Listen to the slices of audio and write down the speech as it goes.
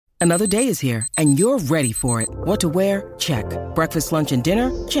Another day is here, and you're ready for it. What to wear? Check. Breakfast, lunch, and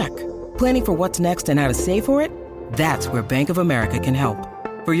dinner? Check. Planning for what's next and how to save for it? That's where Bank of America can help.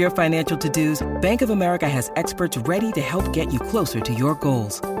 For your financial to-dos, Bank of America has experts ready to help get you closer to your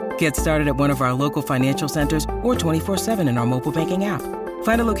goals. Get started at one of our local financial centers or 24/7 in our mobile banking app.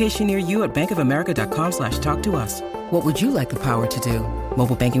 Find a location near you at bankofamerica.com/talktous. What would you like the power to do?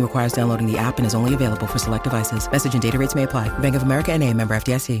 Mobile banking requires downloading the app and is only available for select devices. Message and data rates may apply. Bank of America N.A., member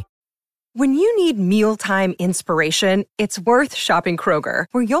FDIC. When you need mealtime inspiration, it's worth shopping Kroger,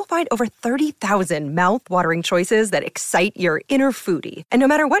 where you'll find over 30,000 mouth-watering choices that excite your inner foodie. And no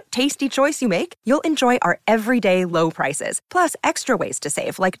matter what tasty choice you make, you'll enjoy our everyday low prices, plus extra ways to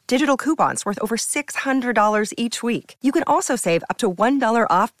save, like digital coupons worth over $600 each week. You can also save up to $1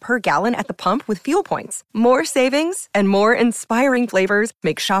 off per gallon at the pump with fuel points. More savings and more inspiring flavors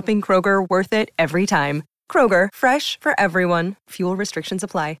make shopping Kroger worth it every time. Kroger, fresh for everyone. Fuel restrictions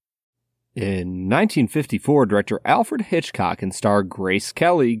apply. In 1954, director Alfred Hitchcock and star Grace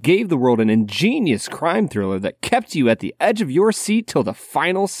Kelly gave the world an ingenious crime thriller that kept you at the edge of your seat till the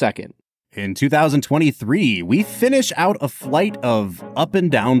final second. In 2023, we finish out a flight of up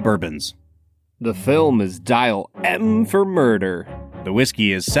and down bourbons. The film is Dial M for Murder. The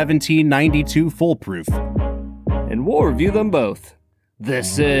whiskey is 1792 Foolproof. And we'll review them both.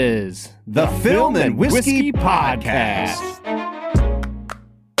 This is the Film and Whiskey Podcast.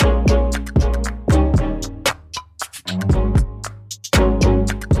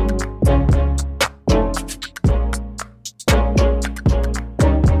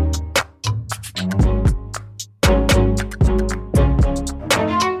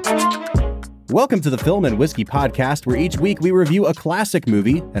 Welcome to the Film and Whiskey Podcast, where each week we review a classic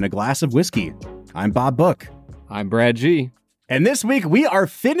movie and a glass of whiskey. I'm Bob Book. I'm Brad G. And this week we are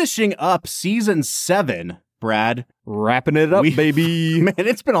finishing up season 7, Brad. Wrapping it up, baby. Man,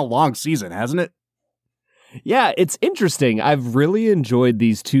 it's been a long season, hasn't it? Yeah, it's interesting. I've really enjoyed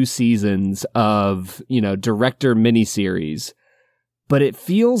these 2 seasons of, director miniseries, but it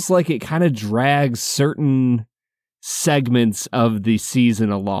feels like it kind of drags certain segments of the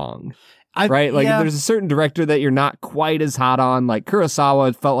season along. Right? Like, there's a certain director that you're not quite as hot on. Like Kurosawa,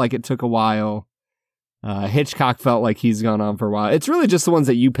 it felt like it took a while. Hitchcock felt like he's gone on for a while. It's really just the ones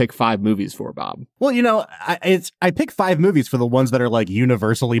that you pick 5 movies for, Bob. Well, I pick 5 movies for the ones that are like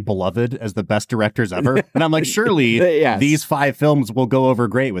universally beloved as the best directors ever. And I'm like, surely yes. These 5 films will go over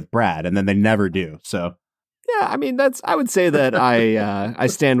great with Brad, and then they never do. So yeah, I mean, I would say that I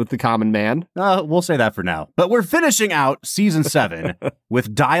stand with the common man. We'll say that for now. But we're finishing out season 7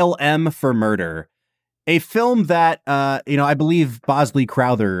 with Dial M for Murder, a film that, I believe Bosley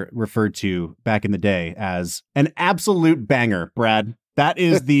Crowther referred to back in the day as an absolute banger, Brad. That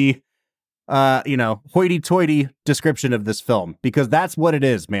is the, hoity-toity description of this film, because that's what it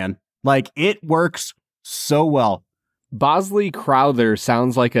is, man. Like, it works so well. Bosley Crowther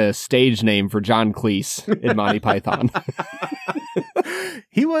sounds like a stage name for John Cleese in Monty Python.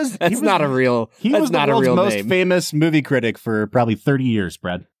 He was not a real world's most name. famous movie critic for probably 30 years,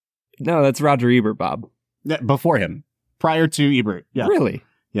 Brad. No, that's Roger Ebert, Bob. Yeah, before him. Prior to Ebert. Yeah. Really?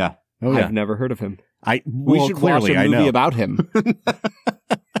 Yeah. Oh, yeah. I've never heard of him. We should watch a movie about him.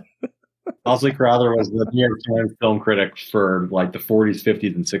 Bosley Crowther was the New York Times film critic for like the 40s,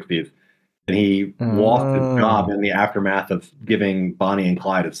 50s, and 60s. And he lost his job in the aftermath of giving Bonnie and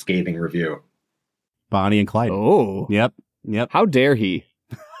Clyde a scathing review. Bonnie and Clyde. Oh. Yep. How dare he?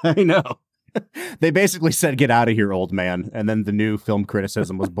 I know. They basically said, "Get out of here, old man." And then the new film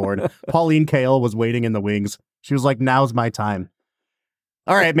criticism was born. Pauline Kael was waiting in the wings. She was like, "Now's my time."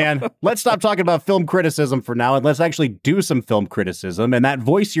 All right, man, let's stop talking about film criticism for now, and let's actually do some film criticism. And that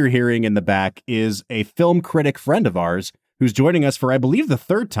voice you're hearing in the back is a film critic friend of ours who's joining us for, I believe, the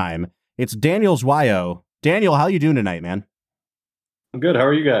 3rd time. It's Daniel Joyaux. Daniel, how you doing tonight, man? I'm good. How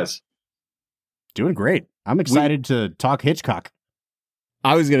are you guys? Doing great. I'm excited to talk Hitchcock.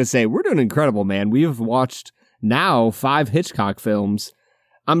 I was going to say, we're doing incredible, man. We have watched now 5 Hitchcock films.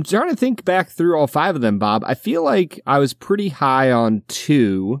 I'm trying to think back through all 5 of them, Bob. I feel like I was pretty high on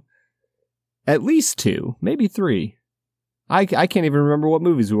 2, at least 2, maybe 3. I can't even remember what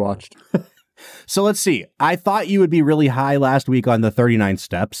movies we watched. So let's see. I thought you would be really high last week on the 39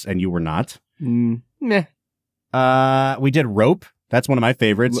 Steps, and you were not. Meh. We did Rope. That's one of my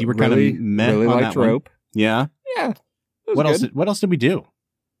favorites. You were kind of meh really on liked that one. Rope. Yeah. Yeah. What else did we do?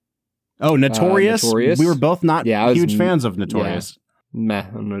 Oh, Notorious. Notorious. We were both not huge fans of Notorious. Yeah. Meh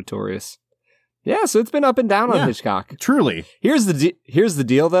on Notorious. Yeah, so it's been up and down on Hitchcock. Truly. Here's the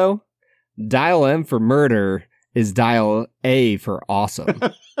deal, though. Dial M for Murder is Dial A for Awesome.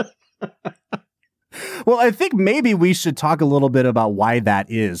 Well, I think maybe we should talk a little bit about why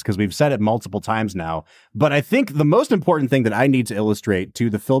that is, because we've said it multiple times now. But I think the most important thing that I need to illustrate to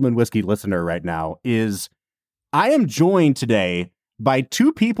the Film and Whiskey listener right now is I am joined today by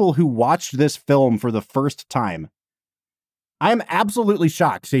two people who watched this film for the first time. I am absolutely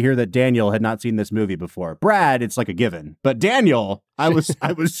shocked to hear that Daniel had not seen this movie before. Brad, it's like a given. But Daniel, I was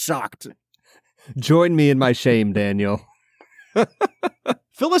shocked. Join me in my shame, Daniel.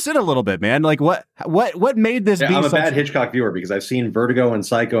 Fill us in a little bit, man. Like what made this be I'm a such bad Hitchcock viewer because I've seen Vertigo and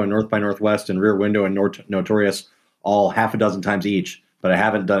Psycho and North by Northwest and Rear Window and Notorious all half a dozen times each, but I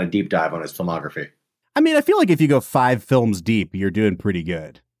haven't done a deep dive on his filmography. I mean, I feel like if you go 5 films deep, you're doing pretty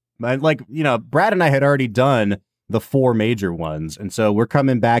good. But like, Brad and I had already done the 4 major ones, and so we're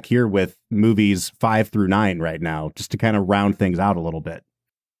coming back here with movies 5 through 9 right now, just to kind of round things out a little bit.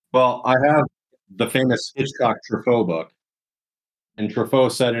 Well, I have the famous Hitchcock Truffaut book. And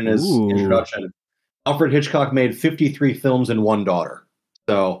Truffaut said in his introduction, Alfred Hitchcock made 53 films and one daughter.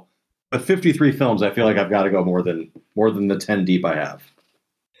 So with 53 films, I feel like I've got to go more than the 10 deep I have.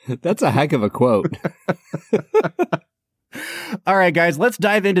 That's a heck of a quote. All right, guys, let's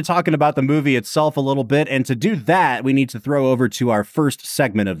dive into talking about the movie itself a little bit. And to do that, we need to throw over to our first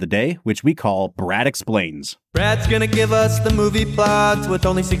segment of the day, which we call Brad Explains. Brad's gonna give us the movie plot with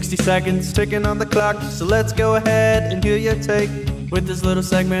only 60 seconds ticking on the clock. So let's go ahead and hear your take with this little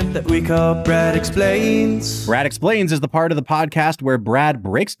segment that we call Brad Explains. Brad Explains is the part of the podcast where Brad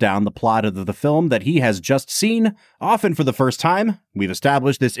breaks down the plot of the film that he has just seen, often for the first time. We've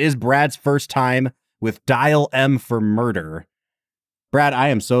established this is Brad's first time with Dial M for Murder. Brad, I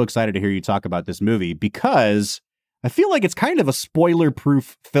am so excited to hear you talk about this movie because I feel like it's kind of a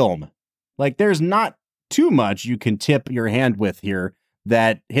spoiler-proof film. Like, there's not too much you can tip your hand with here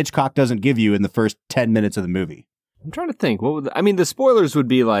that Hitchcock doesn't give you in the first 10 minutes of the movie. I'm trying to think. The spoilers would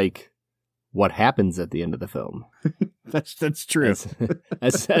be like what happens at the end of the film. That's true.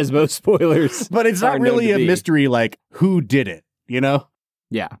 As most spoilers. But it's not really a mystery like who did it,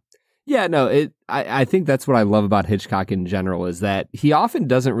 Yeah. Yeah, no, I think that's what I love about Hitchcock in general is that he often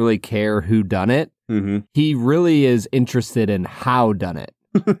doesn't really care who done it. Mm-hmm. He really is interested in how done it.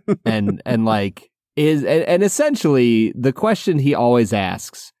 and essentially the question he always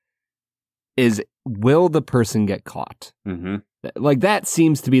asks is, will the person get caught? Mm-hmm. Like that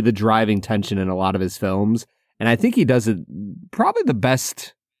seems to be the driving tension in a lot of his films. And I think he does it probably the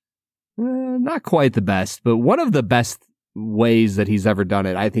best, not quite the best, but one of the best ways that he's ever done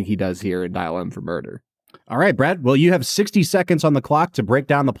it. I think he does here in Dial M for Murder. All right, Brad. Well, you have 60 seconds on the clock to break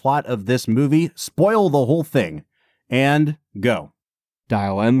down the plot of this movie, spoil the whole thing, and go.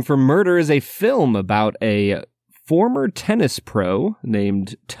 Dial M for Murder is a film about a former tennis pro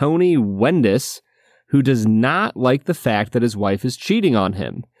named Tony Wendis who does not like the fact that his wife is cheating on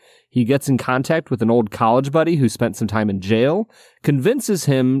him. He gets in contact with an old college buddy who spent some time in jail, convinces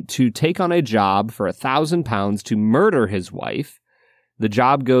him to take on a job for £1,000 to murder his wife. The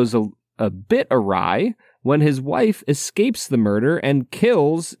job goes a bit awry when his wife escapes the murder and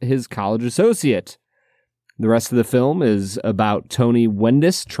kills his college associate. The rest of the film is about Tony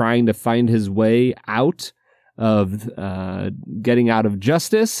Wendis trying to find his way out of getting out of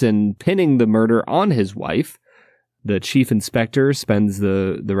justice and pinning the murder on his wife. The chief inspector spends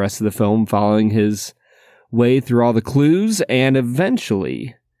the rest of the film following his way through all the clues and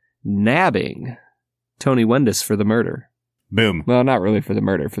eventually nabbing Tony Wendis for the murder. Boom. Well, not really for the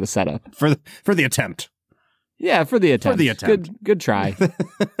murder, for the setup. For the attempt. Yeah, for the attempt. For the attempt. Good try.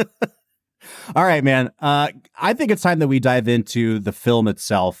 All right, man. I think it's time that we dive into the film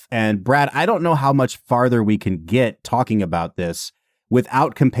itself. And Brad, I don't know how much farther we can get talking about this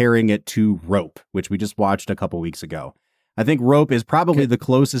without comparing it to Rope, which we just watched a couple weeks ago. I think Rope is probably the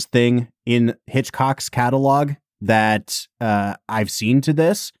closest thing in Hitchcock's catalog that I've seen to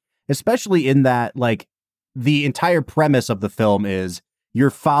this, especially in that, like, the entire premise of the film is you're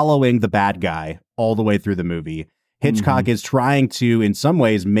following the bad guy all the way through the movie. Hitchcock is trying to, in some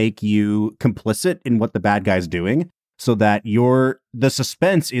ways, make you complicit in what the bad guy's doing so that the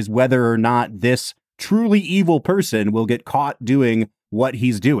suspense is whether or not this truly evil person will get caught doing what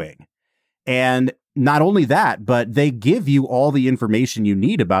he's doing. And not only that, but they give you all the information you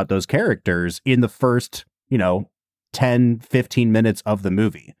need about those characters in the first, 10, 15 minutes of the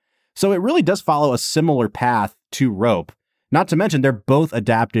movie. So it really does follow a similar path to Rope. Not to mention, they're both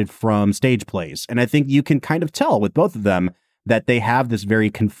adapted from stage plays. And I think you can kind of tell with both of them that they have this very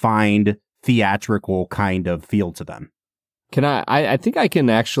confined, theatrical kind of feel to them. I think I can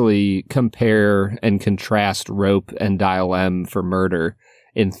actually compare and contrast Rope and Dial M for Murder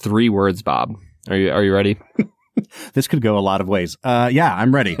in 3 words, Bob. Are you ready? This could go a lot of ways. Yeah,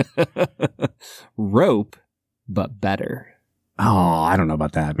 I'm ready. Rope, but better. Oh, I don't know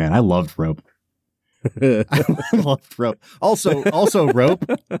about that, man. I loved Rope. I loved Rope. Also Rope,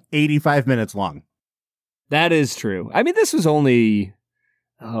 85 minutes long. That is true. I mean, this was only,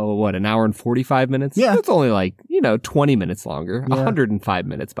 an hour and 45 minutes? Yeah. It's only 20 minutes longer. Yeah. 105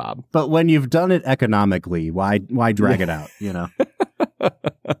 minutes, Bob. But when you've done it economically, why drag it out,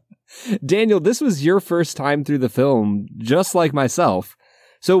 Daniel, this was your first time through the film, just like myself.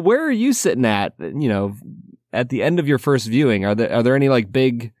 So where are you sitting at, at the end of your first viewing? Are there any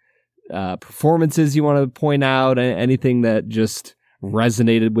big performances you want to point out? Anything that just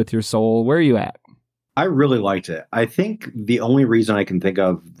resonated with your soul? Where are you at? I really liked it. I think the only reason I can think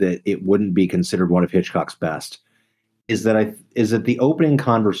of that it wouldn't be considered one of Hitchcock's best is that the opening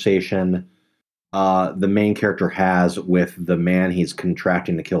conversation the main character has with the man he's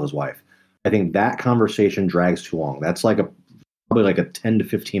contracting to kill his wife. I think that conversation drags too long. That's probably a 10 to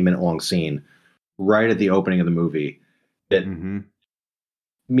 15 minute long scene right at the opening of the movie that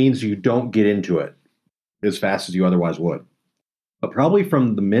means you don't get into it as fast as you otherwise would. But probably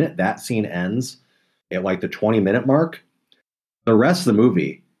from the minute that scene ends at the 20-minute mark, the rest of the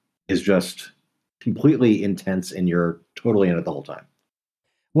movie is just completely intense and you're totally in it the whole time.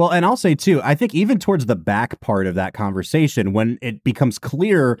 Well, and I'll say too, I think even towards the back part of that conversation, when it becomes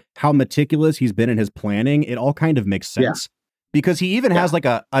clear how meticulous he's been in his planning, it all kind of makes sense. Yeah. Because he even has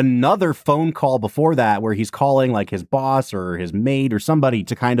another phone call before that where he's calling his boss or his maid or somebody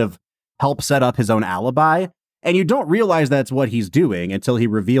to kind of help set up his own alibi. And you don't realize that's what he's doing until he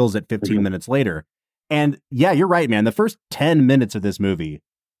reveals it 15 minutes later. And yeah, you're right, man. The first 10 minutes of this movie,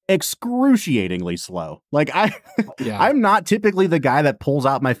 excruciatingly slow. I'm not typically the guy that pulls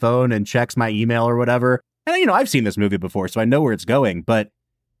out my phone and checks my email or whatever. And, I've seen this movie before, so I know where it's going. But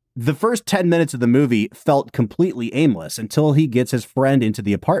the first 10 minutes of the movie felt completely aimless until he gets his friend into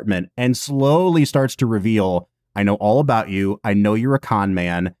the apartment and slowly starts to reveal, I know all about you. I know you're a con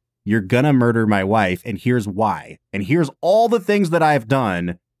man. You're gonna murder my wife. And here's why. And here's all the things that I've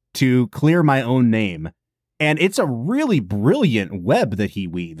done to clear my own name. And it's a really brilliant web that he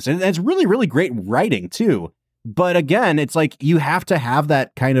weaves. And it's really, really great writing, too. But again, it's you have to have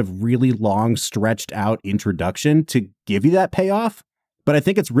that kind of really long, stretched out introduction to give you that payoff. But I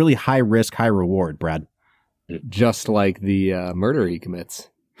think it's really high risk, high reward, Brad. Just like the murder he commits.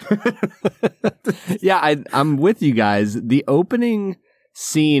 Yeah, I'm with you guys. The opening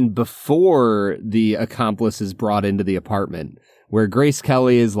scene before the accomplice is brought into the apartment, where Grace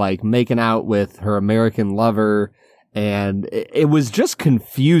Kelly is making out with her American lover. And it was just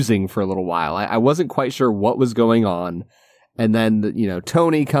confusing for a little while. I wasn't quite sure what was going on. And then,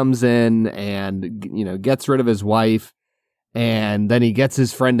 Tony comes in and, gets rid of his wife. And then he gets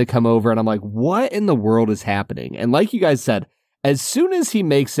his friend to come over. And I'm like, what in the world is happening? And like you guys said, as soon as he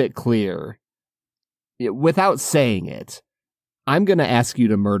makes it clear, without saying it, I'm going to ask you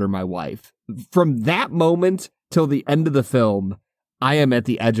to murder my wife. From that moment till the end of the film, I am at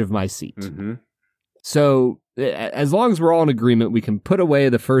the edge of my seat. Mm-hmm. So as long as we're all in agreement, we can put away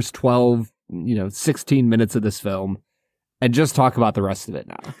the first 12, 16 minutes of this film and just talk about the rest of it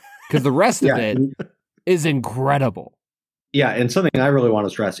now. Because the rest of it is incredible. Yeah, and something I really want to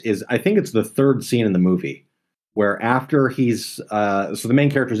stress is I think it's the third scene in the movie where after he's so the main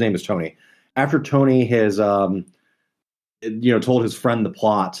character's name is Tony. After Tony has told his friend the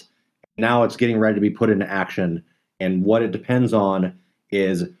plot, now it's getting ready to be put into action. And what it depends on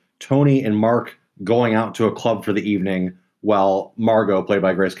is Tony and Mark going out to a club for the evening while Margot, played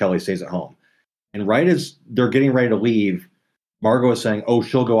by Grace Kelly, stays at home. And right as they're getting ready to leave, Margot is saying, oh,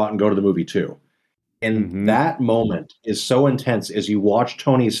 she'll go out and go to the movie too. And that moment is so intense as you watch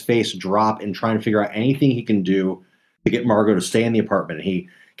Tony's face drop and trying to figure out anything he can do to get Margot to stay in the apartment. And he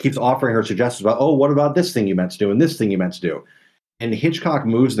keeps offering her suggestions about, oh, what about this thing you meant to do and this thing you meant to do? And Hitchcock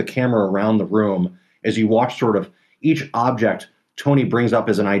moves the camera around the room as you watch sort of each object Tony brings up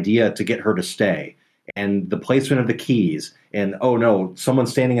as an idea to get her to stay. And the placement of the keys. And, oh, no,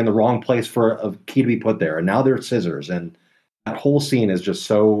 someone's standing in the wrong place for a key to be put there. And now there's scissors. And that whole scene is just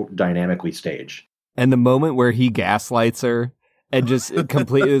so dynamically staged. And the moment where he gaslights her and just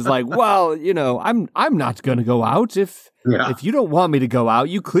completely is like, well, I'm not going to go out. If you don't want me to go out,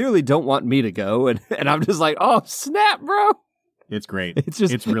 you clearly don't want me to go. And I'm just like, oh, snap, bro. It's great. It's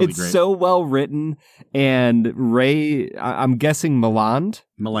really great. It's so well written. And Ray, I'm guessing Milland.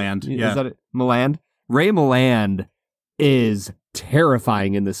 Yeah. Is that it? Milland? Ray Milland is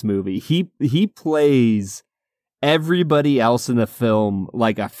terrifying in this movie. He plays everybody else in the film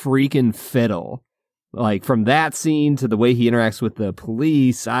like a freaking fiddle. Like from that scene to the way he interacts with the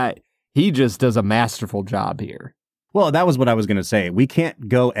police, he just does a masterful job here. Well, that was what I was going to say. We can't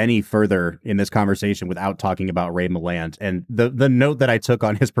go any further in this conversation without talking about Ray Milland. And the note that I took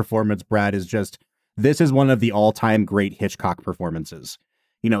on his performance, Brad, is just, this is one of the all-time great Hitchcock performances.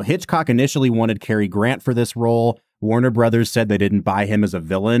 You know, Hitchcock initially wanted Cary Grant for this role. Warner Brothers said they didn't buy him as a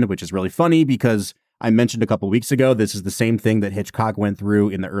villain, which is really funny because I mentioned a couple weeks ago, this is the same thing that Hitchcock went through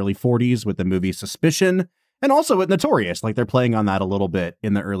in the early 40s with the movie Suspicion, and also with Notorious. Like, they're playing on that a little bit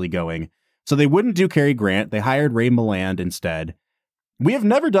in the early going. So they wouldn't do Cary Grant. They hired Ray Milland instead. We have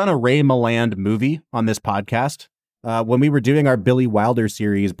never done a Ray Milland movie on this podcast. When we were doing our Billy Wilder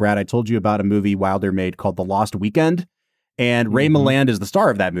series, Brad, I told you about a movie Wilder made called The Lost Weekend. And Ray Milland is the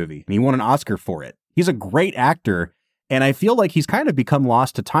star of that movie. And he won an Oscar for it. He's a great actor. And I feel like he's kind of become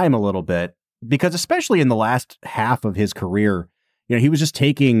lost to time a little bit because especially in the last half of his career, you know, he was just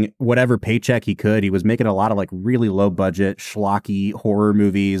taking whatever paycheck he could. He was making a lot of like really low budget, schlocky horror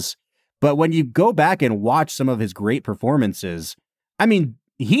movies. But when you go back and watch some of his great performances, I mean,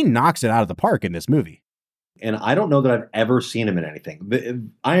 he knocks it out of the park in this movie. And I don't know that I've ever seen him in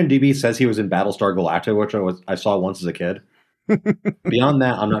anything. IMDb says he was in Battlestar Galactica, which I saw once as a kid. Beyond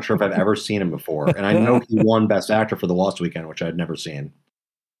that, I'm not sure if I've ever seen him before. And I know he won Best Actor for The Lost Weekend, which I'd never seen.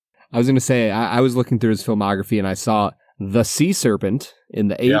 I was going to say, I was looking through his filmography and I saw The Sea Serpent in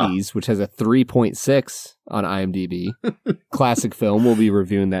the 80s, which has a 3.6 on IMDb. Classic film. We'll be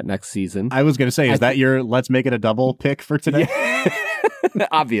reviewing that next season. I was going to say, is that your let's make it a double pick for today? Yeah.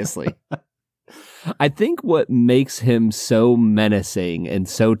 Obviously. I think what makes him so menacing and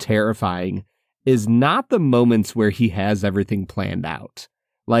so terrifying is not the moments where he has everything planned out.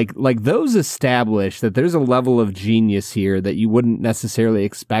 Like those establish that there's a level of genius here that you wouldn't necessarily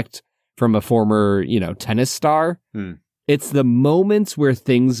expect from a former, tennis star. It's the moments where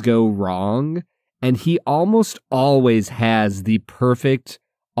things go wrong, and he almost always has the perfect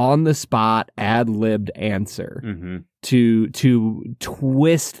on-the-spot, ad-libbed answer to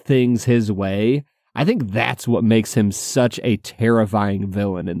twist things his way. I think that's what makes him such a terrifying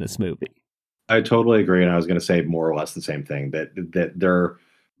villain in this movie. I totally agree, and I was going to say more or less the same thing, that there are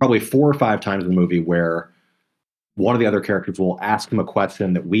probably 4 or 5 times in the movie where one of the other characters will ask him a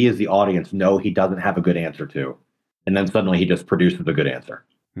question that we as the audience know he doesn't have a good answer to. And then suddenly he just produces a good answer.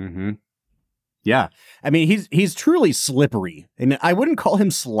 Yeah. I mean, he's truly slippery. And I wouldn't call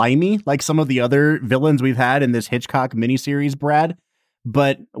him slimy like some of the other villains we've had in this Hitchcock miniseries, Brad.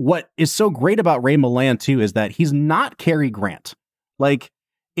 But what is so great about Ray Milland, too, is that he's not Cary Grant. Like,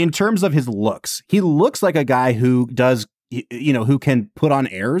 in terms of his looks, he looks like a guy who does, who can put on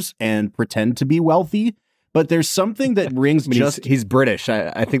airs and pretend to be wealthy. But there's something that rings he's British.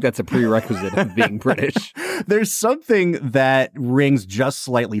 I think that's a prerequisite of being British. There's something that rings just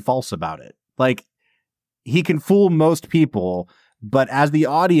slightly false about it. Like, he can fool most people, but as the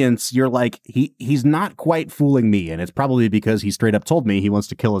audience, you're like, he's not quite fooling me. And it's probably because he straight up told me he wants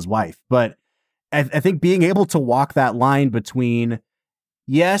to kill his wife. But I think being able to walk that line between,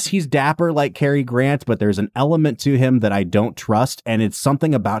 yes, he's dapper like Cary Grant, but there's an element to him that I don't trust. And it's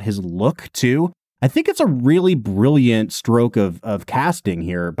something about his look, too. I think it's a really brilliant stroke of casting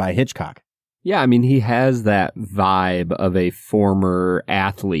here by Hitchcock. Yeah, I mean, he has that vibe of a former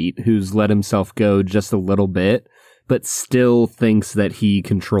athlete who's let himself go just a little bit, but still thinks that he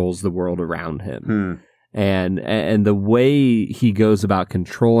controls the world around him. And the way he goes about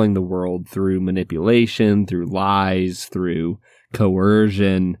controlling the world through manipulation, through lies, through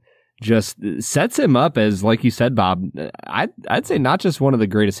coercion, just sets him up as, like you said, Bob, I'd say not just one of the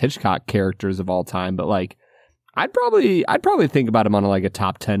greatest Hitchcock characters of all time, but like I'd probably think about him on a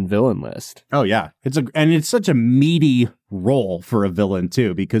top 10 villain list. Oh yeah, it's such a meaty role for a villain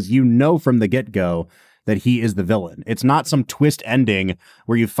too, because from the get-go that he is the villain. It's not some twist ending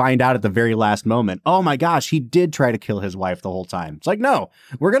where you find out at the very last moment, oh my gosh, he did try to kill his wife the whole time. It's like, no,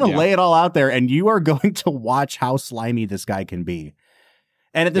 we're going to lay it all out there and you are going to watch how slimy this guy can be.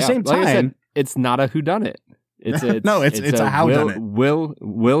 And at the same time, like I said, it's not a whodunit. It's a howdunit.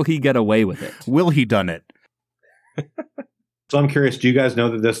 Will he get away with it? Will he done it? So I'm curious, do you guys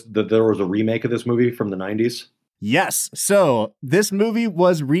know that there was a remake of this movie from the 90s? Yes. So this movie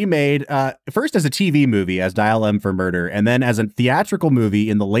was remade first as a TV movie as Dial M for Murder, and then as a theatrical movie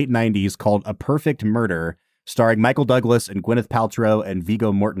in the late 90s called A Perfect Murder, starring Michael Douglas and Gwyneth Paltrow and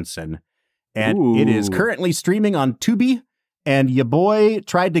Viggo Mortensen. And It is currently streaming on Tubi. And ya boy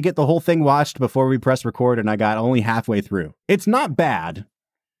tried to get the whole thing watched before we press record, and I got only halfway through. It's not bad.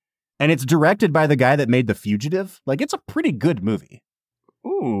 And it's directed by the guy that made The Fugitive. Like, it's a pretty good movie.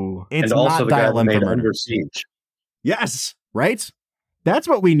 Ooh. It's and also not the guy Dial that M for made Murder. Under Siege. Yes, right? That's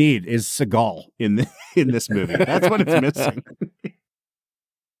what we need is Seagal in this movie. That's what it's missing.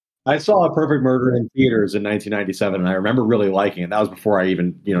 I saw A Perfect Murder in theaters in 1997, and I remember really liking it. That was before I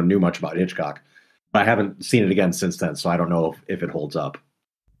even knew much about Hitchcock. But I haven't seen it again since then, so I don't know if it holds up.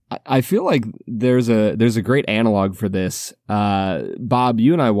 I feel like there's a great analog for this. Bob,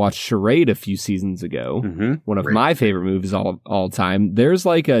 you and I watched Charade a few seasons ago. Mm-hmm. One of my favorite movies all time. There's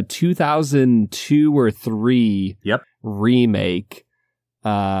like a 2002 or 3 remake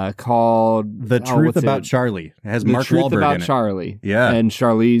called The Truth About Charlie. It has Mark Wahlberg in it. The Truth About Charlie. Yeah. And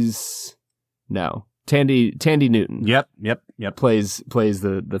Tandy Newton. Yep. Plays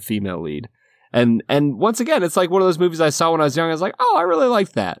the female lead. And once again, it's like one of those movies I saw when I was young. I was like, oh, I really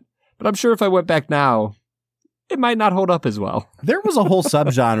liked that. But I'm sure if I went back now, it might not hold up as well. There was a whole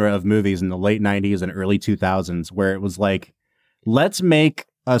subgenre of movies in the late 90s and early 2000s where it was like, let's make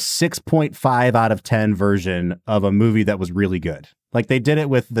a 6.5 out of 10 version of a movie that was really good. Like they did it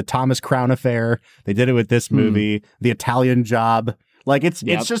with the Thomas Crown Affair. They did it with this movie, The Italian Job. Like it's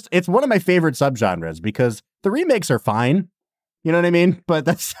one of my favorite subgenres because the remakes are fine. You know what I mean? But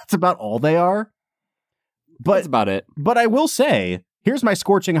that's about all they are. But that's about it. But I will say, here's my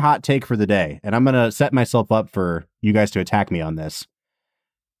scorching hot take for the day, and I'm going to set myself up for you guys to attack me on this.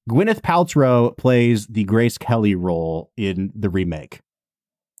 Gwyneth Paltrow plays the Grace Kelly role in the remake.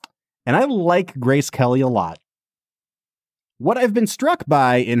 And I like Grace Kelly a lot. What I've been struck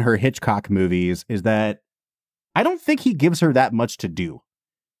by in her Hitchcock movies is that I don't think he gives her that much to do.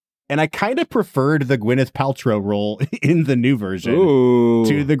 And I kind of preferred the Gwyneth Paltrow role in the new version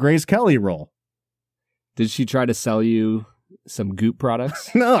to the Grace Kelly role. Did she try to sell you some Goop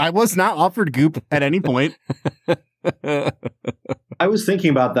products? No, I was not offered Goop at any point. I was thinking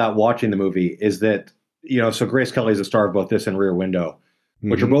about that watching the movie is that, so Grace Kelly is a star of both this and Rear Window,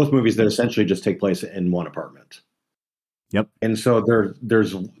 which are both movies that essentially just take place in one apartment. Yep. And so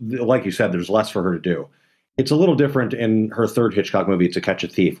there's, like you said, there's less for her to do. It's a little different in her third Hitchcock movie, To Catch a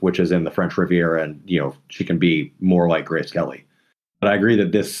Thief, which is in the French Riviera, and, she can be more like Grace Kelly. But I agree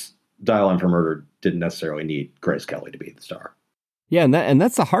that this Dial M for Murder didn't necessarily need Grace Kelly to be the star. Yeah, and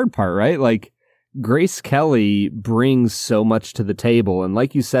that's the hard part, right? Like, Grace Kelly brings so much to the table, and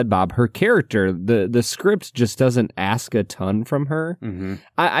like you said, Bob, her character, the script just doesn't ask a ton from her. Mm-hmm.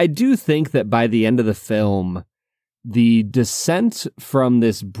 I do think that by the end of the film, the descent from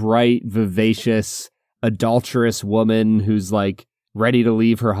this bright, vivacious, adulterous woman who's like ready to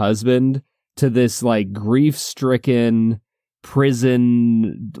leave her husband to this like grief-stricken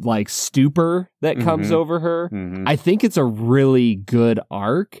prison like stupor that comes over her. Mm-hmm. I think it's a really good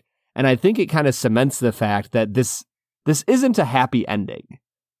arc, and I think it kind of cements the fact that this isn't a happy ending.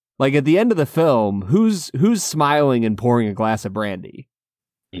 Like at the end of the film, who's smiling and pouring a glass of brandy?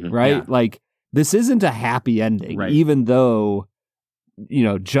 Mm-hmm. Right? Yeah. Like this isn't a happy ending, right, even though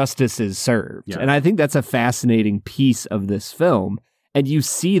justice is served. Yeah. And I think that's a fascinating piece of this film. And you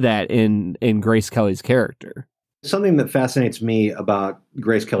see that in Grace Kelly's character. Something that fascinates me about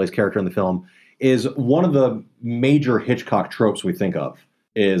Grace Kelly's character in the film is one of the major Hitchcock tropes we think of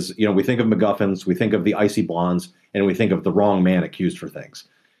is, we think of MacGuffins, we think of the icy blondes, and we think of the wrong man accused for things.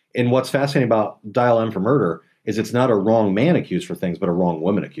 And what's fascinating about Dial M for Murder is it's not a wrong man accused for things, but a wrong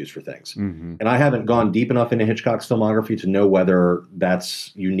woman accused for things. Mm-hmm. And I haven't gone deep enough into Hitchcock's filmography to know whether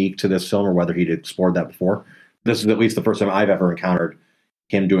that's unique to this film or whether he'd explored that before. This is at least the first time I've ever encountered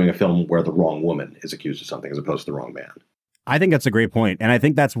him doing a film where the wrong woman is accused of something as opposed to the wrong man. I think that's a great point. And I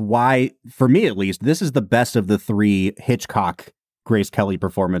think that's why, for me at least, this is the best of the 3 Hitchcock Grace Kelly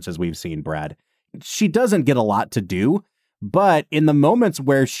performances we've seen, Brad. She doesn't get a lot to do, but in the moments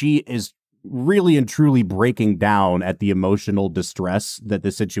where she is really and truly breaking down at the emotional distress that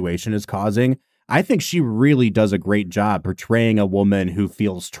the situation is causing, I think she really does a great job portraying a woman who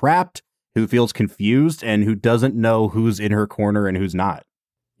feels trapped, who feels confused, and who doesn't know who's in her corner and who's not.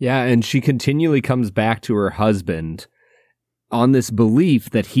 Yeah, and she continually comes back to her husband on this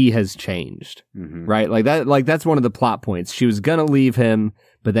belief that he has changed, right? Like that's one of the plot points. She was going to leave him,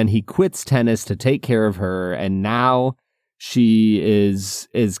 but then he quits tennis to take care of her, and now she is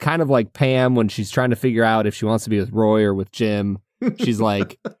kind of like Pam when she's trying to figure out if she wants to be with Roy or with Jim. She's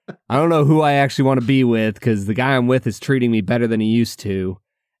like, I don't know who I actually want to be with because the guy I'm with is treating me better than he used to.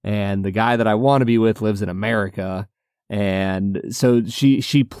 And the guy that I want to be with lives in America. And so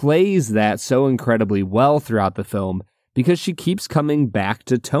she plays that so incredibly well throughout the film because she keeps coming back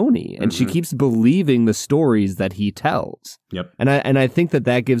to Tony and she keeps believing the stories that he tells. Yep. And I think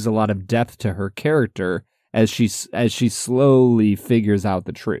that gives a lot of depth to her character as she slowly figures out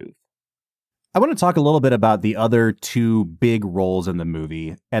the truth. I want to talk a little bit about the other 2 big roles in the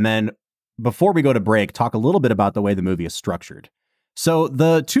movie. And then before we go to break, talk a little bit about the way the movie is structured. So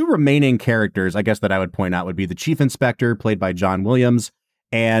the 2 remaining characters, I guess, that I would point out would be the chief inspector, played by John Williams,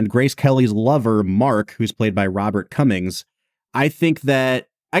 and Grace Kelly's lover, Mark, who's played by Robert Cummings. I think that,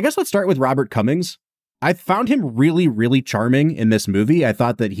 I guess let's start with Robert Cummings. I found him really, really charming in this movie. I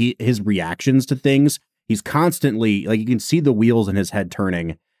thought that his reactions to things, he's constantly, like, you can see the wheels in his head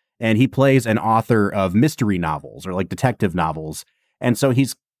turning, and he plays an author of mystery novels or like detective novels. And so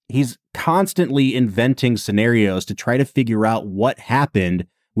he's constantly inventing scenarios to try to figure out what happened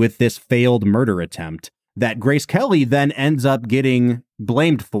with this failed murder attempt that Grace Kelly then ends up getting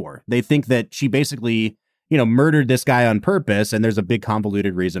blamed for. They think that she basically, murdered this guy on purpose, and there's a big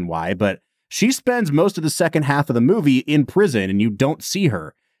convoluted reason why, but she spends most of the second half of the movie in prison and you don't see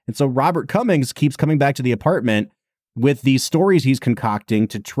her. And so Robert Cummings keeps coming back to the apartment with these stories he's concocting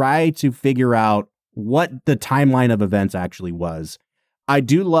to try to figure out what the timeline of events actually was. I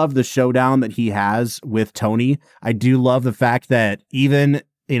do love the showdown that he has with Tony. I do love the fact that even,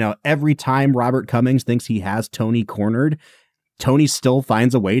 every time Robert Cummings thinks he has Tony cornered, Tony still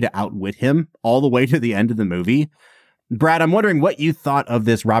finds a way to outwit him all the way to the end of the movie. Brad, I'm wondering what you thought of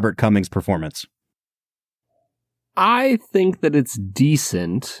this Robert Cummings performance. I think that it's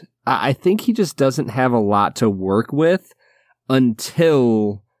decent. I think he just doesn't have a lot to work with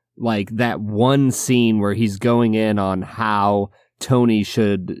until like that one scene where he's going in on how Tony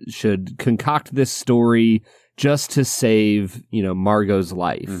should concoct this story just to save, Margot's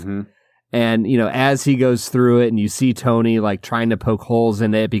life. Mm-hmm. And, as he goes through it and you see Tony like trying to poke holes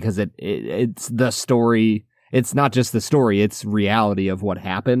in it because it's the story. It's not just the story, it's reality of what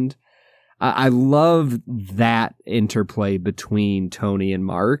happened. I love that interplay between Tony and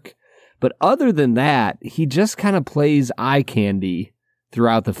Mark. But other than that, he just kind of plays eye candy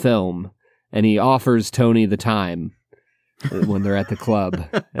throughout the film. And he offers Tony the time when they're at the club.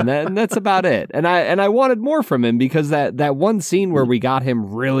 And that's about it. And I wanted more from him because that one scene where we got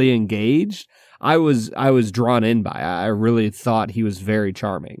him really engaged, I was drawn in by. I really thought he was very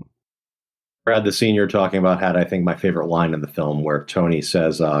charming. Brad, the scene you're talking about had, I think, my favorite line in the film where Tony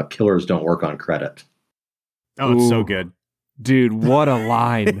says, killers don't work on credit. Oh, it's so good. Dude, what a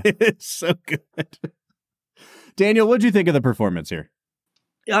line. It's so good. Daniel, what did you think of the performance here?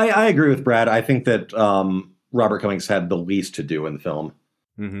 I agree with Brad. I think that Robert Cummings had the least to do in the film.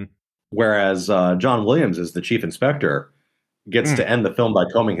 Mm-hmm. Whereas John Williams, as the chief inspector, gets to end the film by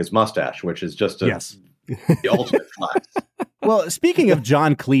combing his mustache, which is just the ultimate flex. Well, speaking of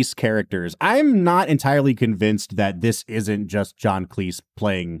John Cleese characters, I'm not entirely convinced that this isn't just John Cleese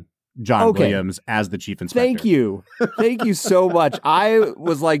playing John Williams as the chief inspector. Thank you. Thank you so much. I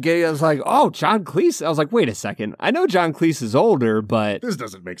was like, oh, John Cleese. I was like, wait a second. I know John Cleese is older, but this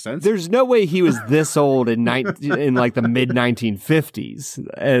doesn't make sense. There's no way he was this old in like the mid 1950s.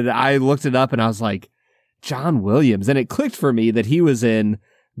 And I looked it up and I was like, John Williams. And it clicked for me that he was in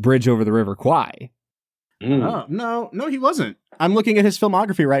Bridge Over the River Kwai. Oh, no, he wasn't. I'm looking at his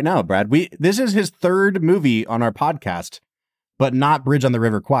filmography right now, Brad. This is his third movie on our podcast, but not Bridge on the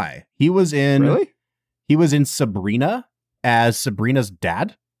River Kwai. He was in Sabrina as Sabrina's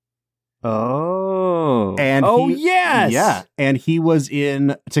dad. Oh. And yes. Yeah. And he was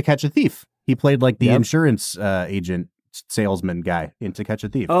in To Catch a Thief. He played like the insurance agent salesman guy in To Catch a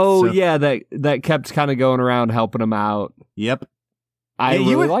Thief. Oh, so, yeah, that kept kind of going around helping him out. Yep. I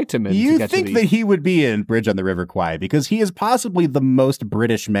really liked him in You To Catch think a Thief. that he would be in Bridge on the River Kwai because he is possibly the most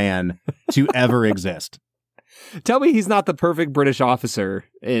British man to ever exist. Tell me he's not the perfect British officer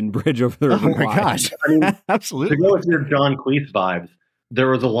in Bridge Over the River Kwai. Oh my gosh. I mean, absolutely. To go with your John Cleese vibes, there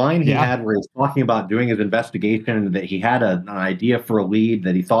was a line he had where he's talking about doing his investigation, that he had an idea for a lead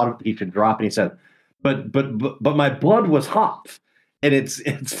that he thought he should drop, and he said, but my blood was hot. And it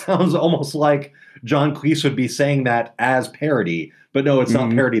sounds almost like John Cleese would be saying that as parody, but no, it's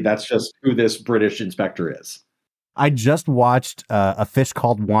not parody. That's just who this British inspector is. I just watched A Fish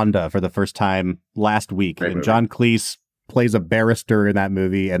Called Wanda for the first time last week, Great and movie. John Cleese plays a barrister in that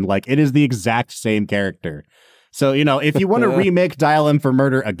movie, and like it is the exact same character. So, if you want to remake Dial M for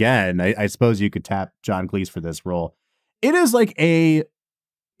Murder again, I suppose you could tap John Cleese for this role. It is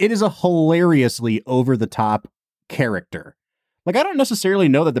a hilariously over the top character. Like, I don't necessarily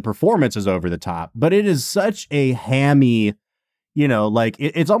know that the performance is over the top, but it is such a hammy,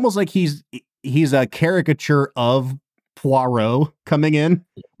 it's almost like he's a caricature of Poirot coming in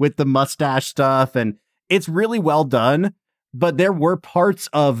with the mustache stuff. And it's really well done, but there were parts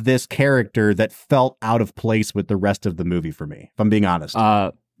of this character that felt out of place with the rest of the movie for me, if I'm being honest.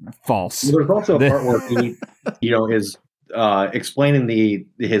 False. There's also a part where he, is explaining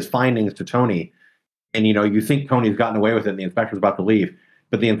his findings to Tony. And, you think Tony's gotten away with it and the inspector's about to leave,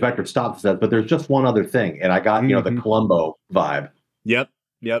 but the inspector stops and says, but there's just one other thing. And I got, the Columbo vibe. Yep.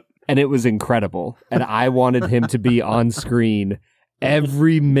 And it was incredible. And I wanted him to be on screen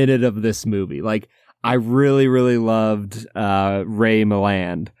every minute of this movie. Like, I really, really loved Ray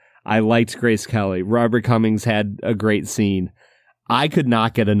Milland. I liked Grace Kelly. Robert Cummings had a great scene. I could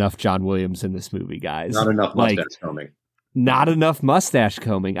not get enough John Williams in this movie, guys. Not enough mustache combing. Not enough mustache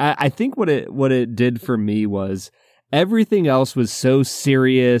combing. I think what it did for me was everything else was so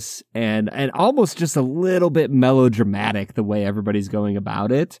serious and almost just a little bit melodramatic the way everybody's going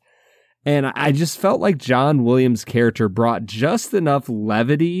about it. And I just felt like John Williams' character brought just enough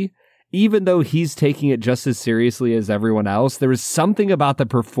levity, even though he's taking it just as seriously as everyone else. There was something about the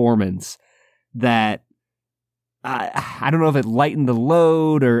performance that I don't know if it lightened the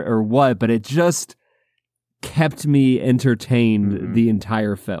load or what, but it just kept me entertained the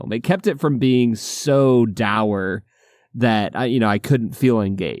entire film. It kept it from being so dour that I couldn't feel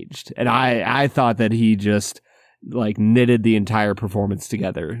engaged. And I thought that he just like knitted the entire performance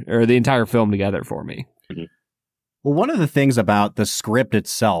together, or the entire film together for me. Well, one of the things about the script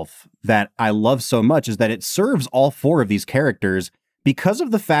itself that I love so much is that it serves all four of these characters because of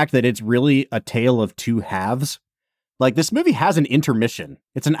the fact that it's really a tale of two halves. Like, this movie has an intermission.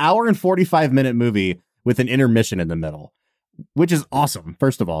 It's an hour and 45-minute movie with an intermission in the middle, which is awesome,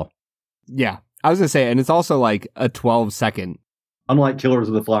 first of all. Yeah, I was going to say, and it's also like a 12-second. Unlike Killers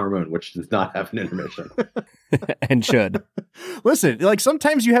of the Flower Moon, which does not have an intermission. And should. Listen, like,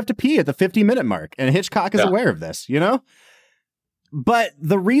 sometimes you have to pee at the 50-minute mark, and Hitchcock is aware of this, you know? But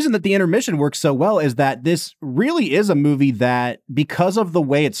the reason that the intermission works so well is that this really is a movie that, because of the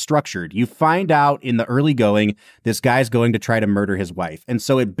way it's structured, you find out in the early going, this guy's going to try to murder his wife. And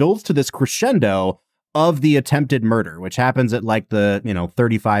so it builds to this crescendo of the attempted murder, which happens at like the,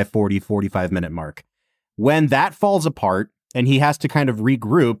 35, 40, 45-minute mark. When that falls apart and he has to kind of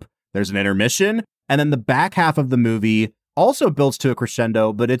regroup, there's an intermission. And then the back half of the movie also builds to a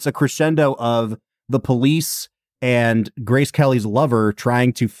crescendo, but it's a crescendo of the police and Grace Kelly's lover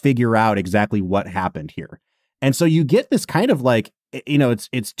trying to figure out exactly what happened here. And so you get this kind of like,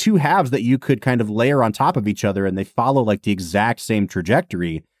 it's two halves that you could kind of layer on top of each other, and they follow like the exact same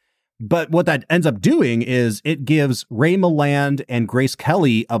trajectory. But what that ends up doing is it gives Ray Milland and Grace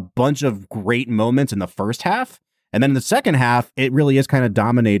Kelly a bunch of great moments in the first half. And then in the second half, it really is kind of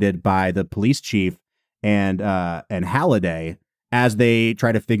dominated by the police chief and Halliday as they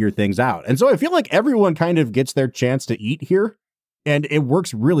try to figure things out. And so I feel like everyone kind of gets their chance to eat here, and it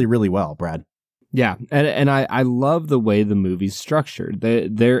works really, really well, Brad. Yeah. And I love the way the movie's structured.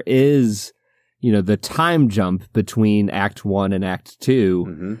 There is, the time jump between Act 1 and Act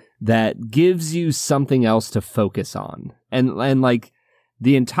 2 that gives you something else to focus on. And like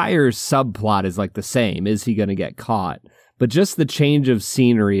the entire subplot is like the same. Is he going to get caught? But just the change of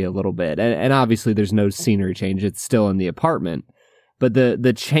scenery a little bit. And obviously there's no scenery change. It's still in the apartment. But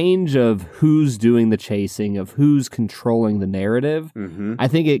the change of who's doing the chasing, of who's controlling the narrative, I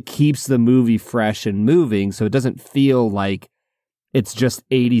think it keeps the movie fresh and moving, so it doesn't feel like it's just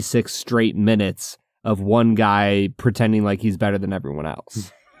 86 straight minutes of one guy pretending like he's better than everyone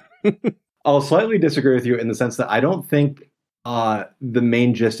else. I'll slightly disagree with you in the sense that I don't think the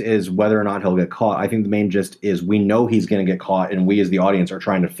main gist is whether or not he'll get caught. I think the main gist is we know he's going to get caught, and we as the audience are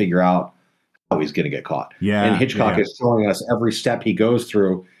trying to figure out how he's going to get caught. Yeah, and Hitchcock is showing us every step he goes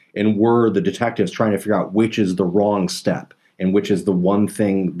through, and we're the detectives trying to figure out which is the wrong step and which is the one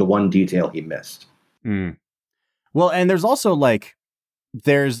thing, the one detail he missed. Well, and there's also like,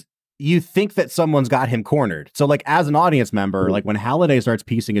 you think that someone's got him cornered. So like as an audience member, like when Halliday starts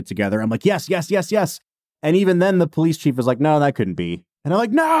piecing it together, I'm like, yes. And even then the police chief is like, no, that couldn't be. And I'm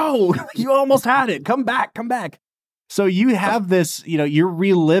like, no, you almost had it. Come back. So you have this, you're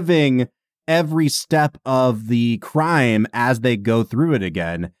reliving every step of the crime as they go through it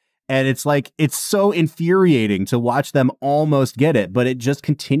again. And it's like, it's so infuriating to watch them almost get it, but it just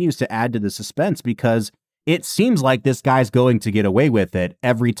continues to add to the suspense because it seems like this guy's going to get away with it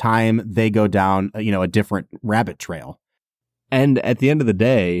every time they go down, a different rabbit trail. And at the end of the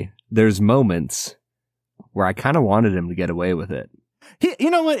day, there's moments where I kind of wanted him to get away with it.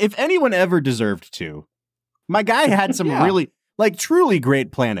 You know what? If anyone ever deserved to, my guy had some really, like, truly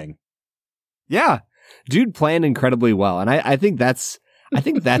great planning. Yeah, dude planned incredibly well, and I think that's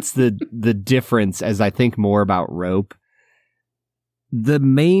the difference as I think more about Rope. The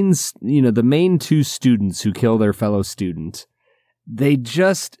main two students who kill their fellow student, they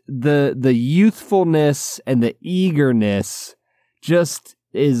just the youthfulness and the eagerness just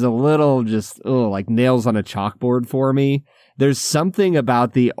is a little like nails on a chalkboard for me. There's something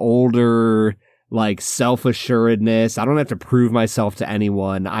about the older, like, self-assuredness, I don't have to prove myself to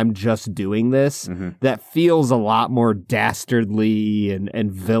anyone, I'm just doing this, that feels a lot more dastardly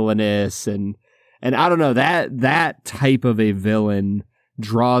and villainous, and And I don't know, that type of a villain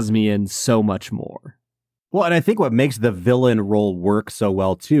draws me in so much more. Well, and I think what makes the villain role work so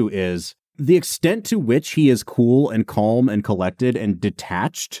well, too, is the extent to which he is cool and calm and collected and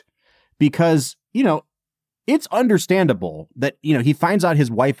detached. Because, you know, it's understandable that, you know, he finds out his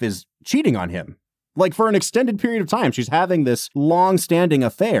wife is cheating on him. Like, for an extended period of time, she's having this long-standing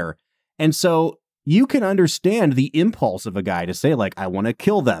affair. And so you can understand the impulse of a guy to say, like, I want to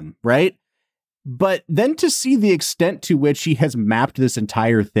kill them, right? But then to see the extent to which he has mapped this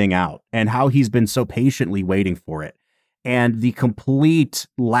entire thing out and how he's been so patiently waiting for it and the complete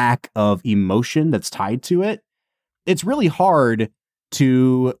lack of emotion that's tied to it, it's really hard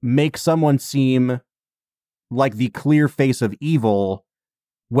to make someone seem like the clear face of evil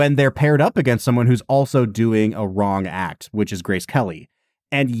when they're paired up against someone who's also doing a wrong act, which is Grace Kelly.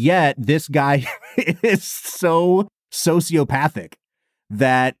 And yet this guy is so sociopathic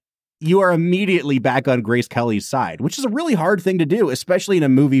that you are immediately back on Grace Kelly's side, which is a really hard thing to do, especially in a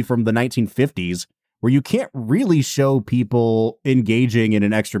movie from the 1950s where you can't really show people engaging in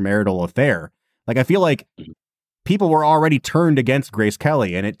an extramarital affair. Like, I feel like people were already turned against Grace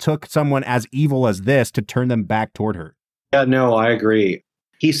Kelly, and it took someone as evil as this to turn them back toward her. Yeah, no, I agree.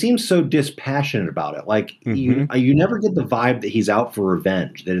 He seems so dispassionate about it. Like, you never get the vibe that he's out for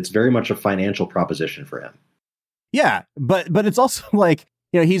revenge, that it's very much a financial proposition for him. Yeah, but it's also like,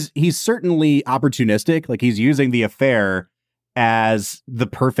 you know, he's certainly opportunistic. Like, he's using the affair as the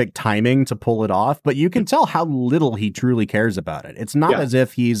perfect timing to pull it off, but you can tell how little he truly cares about it. It's not as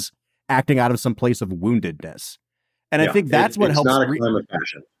if he's acting out of some place of woundedness. And I think that's what helps. It's not a crime of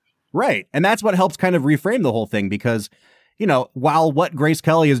passion. Right. And that's what helps kind of reframe the whole thing, because, you know, while what Grace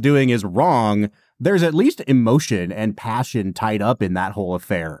Kelly is doing is wrong, there's at least emotion and passion tied up in that whole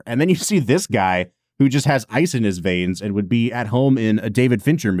affair. And then you see this guy who just has ice in his veins and would be at home in a David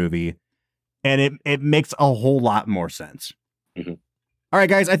Fincher movie. And it makes a whole lot more sense. Mm-hmm. All right,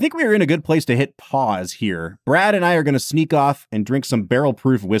 guys, I think we are in a good place to hit pause here. Brad and I are going to sneak off and drink some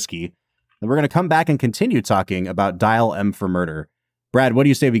barrel-proof whiskey. Then we're going to come back and continue talking about Dial M for Murder. Brad, what do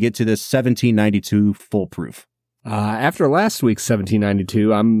you say we get to this 1792 full proof? After last week's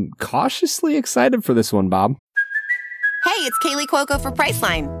 1792, I'm cautiously excited for this one, Bob. Hey, it's Kaylee Cuoco for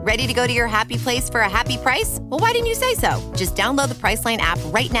Priceline. Ready to go to your happy place for a happy price? Well, why didn't you say so? Just download the Priceline app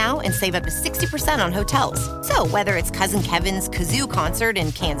right now and save up to 60% on hotels. So whether it's Cousin Kevin's Kazoo Concert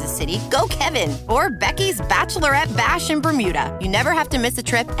in Kansas City, go Kevin, or Becky's Bachelorette Bash in Bermuda, you never have to miss a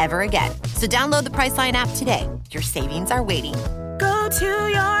trip ever again. So download the Priceline app today. Your savings are waiting. Go to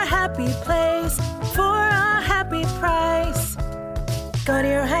your happy place for a happy price. Go to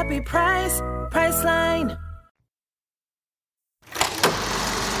your happy price, Priceline.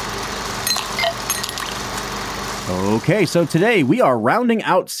 Okay, so today we are rounding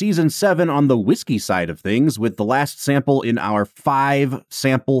out Season 7 on the whiskey side of things with the last sample in our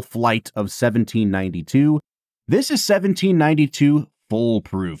 5-sample flight of 1792. This is 1792 Full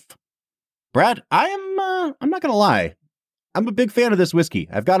Proof. Brad, I'm not going to lie. I'm a big fan of this whiskey.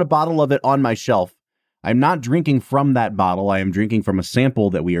 I've got a bottle of it on my shelf. I'm not drinking from that bottle. I am drinking from a sample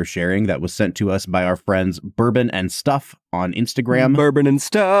that we are sharing that was sent to us by our friends Bourbon and Stuff on Instagram. Bourbon and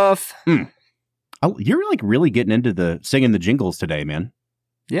Stuff. You're like really getting into the singing the jingles today, man.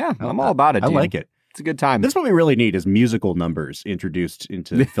 Yeah, I'm all about it, dude. I like it. It's a good time. This is what we really need, is musical numbers introduced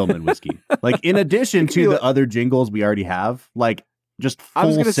into Film and Whiskey. Like, in addition to the other jingles we already have, like, just full I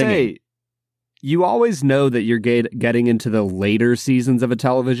was going to singing. say, you always know that you're getting into the later seasons of a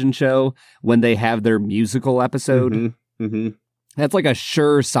television show when they have their musical episode. Mm-hmm. Mm-hmm. That's like a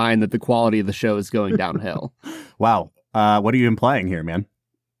sure sign that the quality of the show is going downhill. Wow. What are you implying here, man?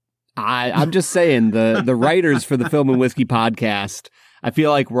 I'm just saying, the writers for the Film and Whiskey podcast, I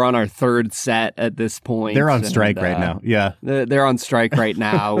feel like we're on our third set at this point. They're on strike right now. Yeah. They're on strike right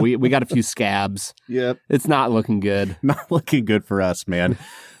now. We got a few scabs. Yep. It's not looking good. Not looking good for us, man.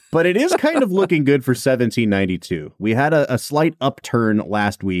 But it is kind of looking good for 1792. We had a slight upturn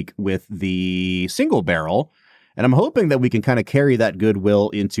last week with the single barrel, and I'm hoping that we can kind of carry that goodwill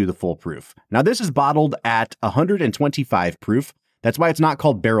into the full proof. Now, this is bottled at 125 proof. That's why it's not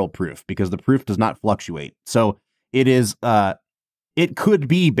called barrel proof, because the proof does not fluctuate. So it is, it could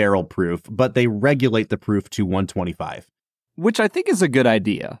be barrel proof, but they regulate the proof to 125. Which I think is a good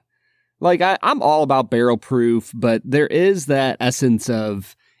idea. Like, I'm all about barrel proof, but there is that essence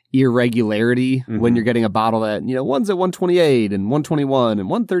of irregularity when you're getting a bottle that, you know, one's at 128 and 121 and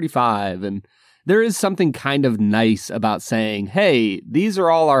 135. And there is something kind of nice about saying, hey, these are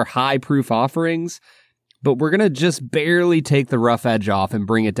all our high proof offerings, but we're going to just barely take the rough edge off and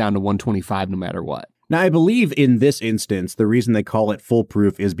bring it down to 125 no matter what. Now, I believe in this instance, the reason they call it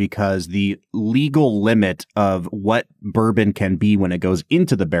foolproof is because the legal limit of what bourbon can be when it goes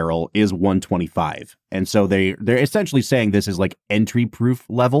into the barrel is 125. And so they're essentially saying this is like entry proof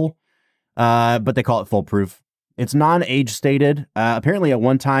level, but they call it foolproof. It's non-age stated. Apparently at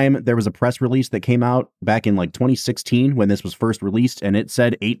one time there was a press release that came out back in like 2016 when this was first released, and it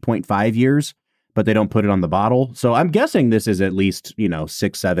said 8.5 years. But they don't put it on the bottle. So I'm guessing this is at least,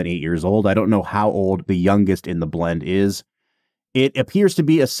 6, 7, 8 years old. I don't know how old the youngest in the blend is. It appears to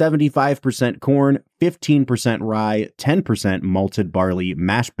be a 75% corn, 15% rye, 10% malted barley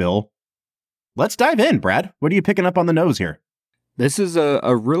mash bill. Let's dive in, Brad. What are you picking up on the nose here? This is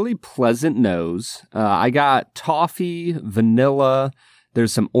a really pleasant nose. I got toffee, vanilla.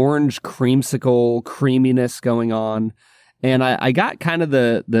 There's some orange creamsicle creaminess going on. And I got kind of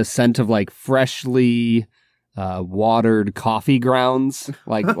the scent of like freshly watered coffee grounds,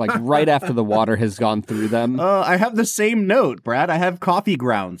 like right after the water has gone through them. I have the same note, Brad. I have coffee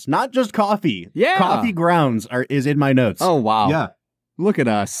grounds, not just coffee. Yeah. Coffee grounds is in my notes. Oh, wow. Yeah. Look at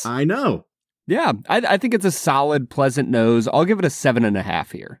us. I know. Yeah, I think it's a solid, pleasant nose. I'll give it a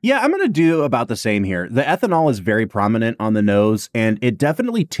 7.5 here. Yeah, I'm going to do about the same here. The ethanol is very prominent on the nose, and it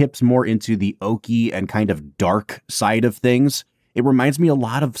definitely tips more into the oaky and kind of dark side of things. It reminds me a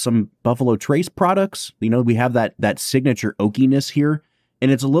lot of some Buffalo Trace products. We have that signature oakiness here, and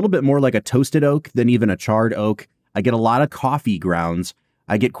it's a little bit more like a toasted oak than even a charred oak. I get a lot of coffee grounds.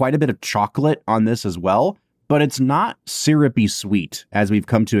 I get quite a bit of chocolate on this as well. But it's not syrupy sweet, as we've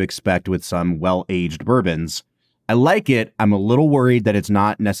come to expect with some well-aged bourbons. I like it. I'm a little worried that it's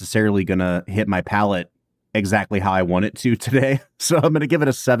not necessarily going to hit my palate exactly how I want it to today. So I'm going to give it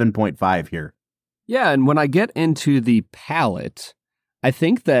a 7.5 here. Yeah, and when I get into the palate, I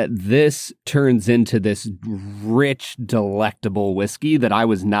think that this turns into this rich, delectable whiskey that I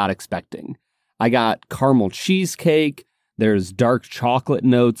was not expecting. I got caramel cheesecake. There's dark chocolate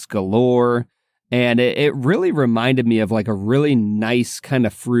notes galore. And it really reminded me of like a really nice kind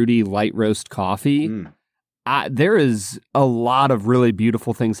of fruity light roast coffee. There is a lot of really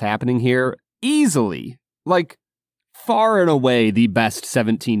beautiful things happening here. Easily, like far and away the best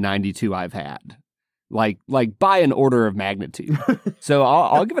 1792 I've had. Like by an order of magnitude. So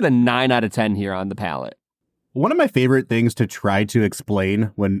I'll give it a 9 out of 10 here on the palate. One of my favorite things to try to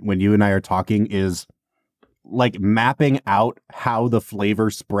explain when you and I are talking is like mapping out how the flavor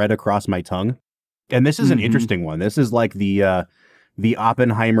spread across my tongue. And this is an interesting one. This is like the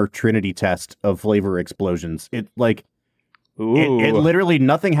Oppenheimer Trinity test of flavor explosions. It literally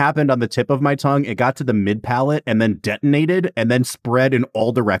nothing happened on the tip of my tongue. It got to the mid palate and then detonated and then spread in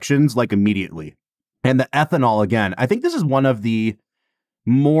all directions like immediately. And the ethanol again. I think this is one of the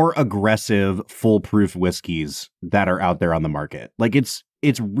more aggressive foolproof whiskeys that are out there on the market. Like it's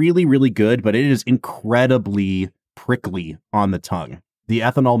really, really good, but it is incredibly prickly on the tongue. The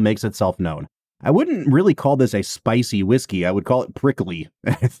ethanol makes itself known. I wouldn't really call this a spicy whiskey. I would call it prickly.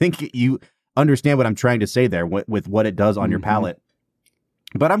 I think you understand what I'm trying to say there with what it does on your palate.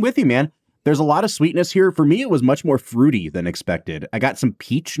 But I'm with you, man. There's a lot of sweetness here. For me, it was much more fruity than expected. I got some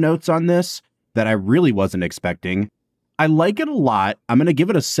peach notes on this that I really wasn't expecting. I like it a lot. I'm going to give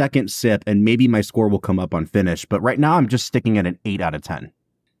it a second sip, and maybe my score will come up on finish. But right now, I'm just sticking at an 8 out of 10.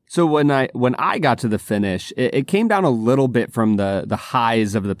 So when I got to the finish, it came down a little bit from the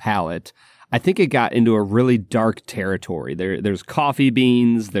highs of the palate. I think it got into a really dark territory. There's coffee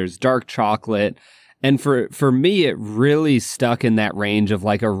beans, there's dark chocolate. And for me, it really stuck in that range of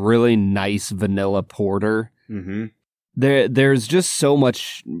like a really nice vanilla porter. There's just so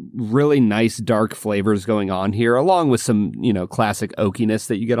much really nice dark flavors going on here, along with some, classic oakiness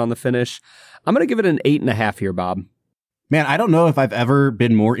that you get on the finish. I'm going to give it an 8.5 here, Bob. Man, I don't know if I've ever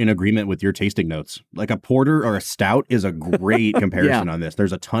been more in agreement with your tasting notes. Like a porter or a stout is a great comparison on this.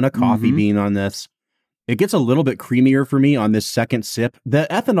 There's a ton of coffee bean on this. It gets a little bit creamier for me on this second sip. The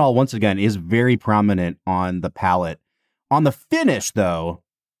ethanol, once again, is very prominent on the palate. On the finish, though,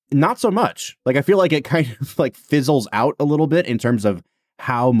 not so much. Like I feel like it kind of like fizzles out a little bit in terms of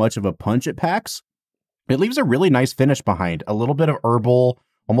how much of a punch it packs. It leaves a really nice finish behind. A little bit of herbal,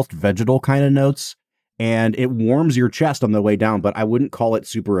 almost vegetal kind of notes. And it warms your chest on the way down, but I wouldn't call it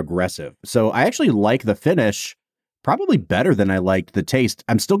super aggressive. So I actually like the finish probably better than I liked the taste.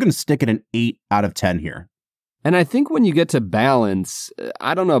 I'm still going to stick at an 8 out of 10 here. And I think when you get to balance,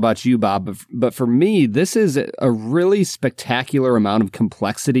 I don't know about you, Bob, but for me, this is a really spectacular amount of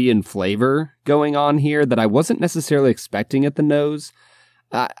complexity and flavor going on here that I wasn't necessarily expecting at the nose.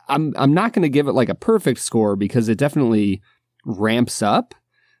 I'm not going to give it like a perfect score because it definitely ramps up.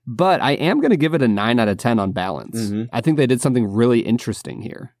 But I am going to give it a 9 out of 10 on balance. I think they did something really interesting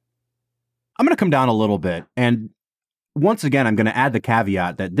here. I'm going to come down a little bit. And once again, I'm going to add the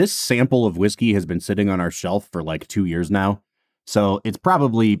caveat that this sample of whiskey has been sitting on our shelf for like 2 years now. So it's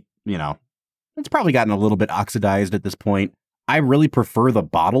probably, it's probably gotten a little bit oxidized at this point. I really prefer the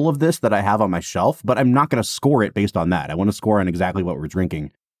bottle of this that I have on my shelf, but I'm not going to score it based on that. I want to score on exactly what we're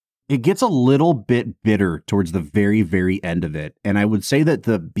drinking. It gets a little bit bitter towards the very, very end of it. And I would say that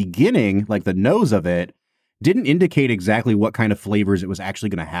the beginning, like the nose of it, didn't indicate exactly what kind of flavors it was actually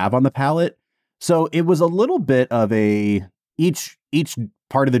going to have on the palate. So it was a little bit of each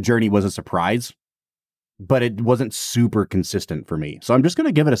part of the journey was a surprise, but it wasn't super consistent for me. So I'm just going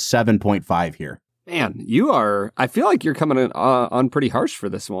to give it a 7.5 here. Man, I feel like you're coming in, on pretty harsh for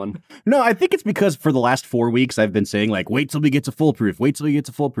this one. No, I think it's because for the last 4 weeks, I've been saying like, wait till we get to foolproof, wait till we get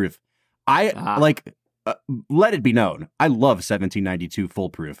to foolproof. Let it be known. I love 1792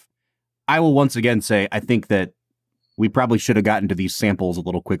 foolproof. I will once again say, I think that we probably should have gotten to these samples a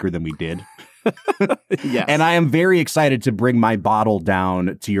little quicker than we did. Yes. And I am very excited to bring my bottle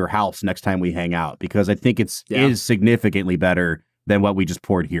down to your house next time we hang out, because I think is significantly better than what we just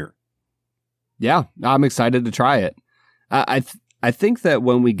poured here. Yeah, I'm excited to try it. I think that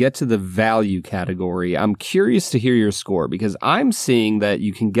when we get to the value category, I'm curious to hear your score, because I'm seeing that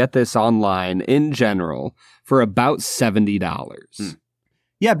you can get this online in general for about $70.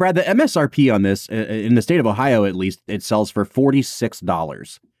 Yeah, Brad, the MSRP on this, in the state of Ohio at least, it sells for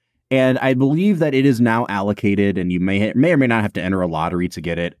 $46. And I believe that it is now allocated, and you may or may not have to enter a lottery to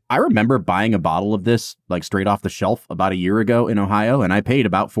get it. I remember buying a bottle of this like straight off the shelf about a year ago in Ohio, and I paid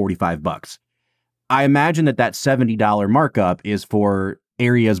about $45. I imagine that $70 markup is for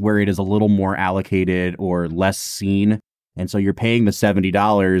areas where it is a little more allocated or less seen. And so you're paying the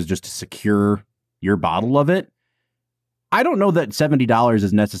 $70 just to secure your bottle of it. I don't know that $70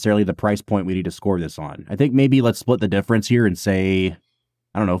 is necessarily the price point we need to score this on. I think maybe let's split the difference here and say,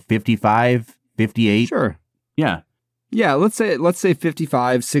 I don't know, 55, 58. Sure. Yeah. Yeah, let's say $55,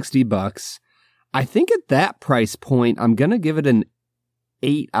 $60. I think at that price point, I'm going to give it an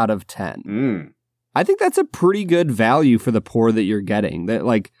 8 out of 10. I think that's a pretty good value for the pour that you're getting. That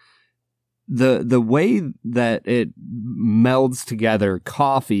like the way that it melds together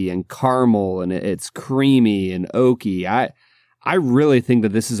coffee and caramel, and it's creamy and oaky. I really think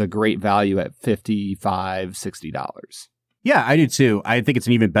that this is a great value at $55, $60. Yeah, I do too. I think it's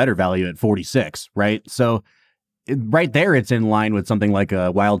an even better value at $46, right? So right there, it's in line with something like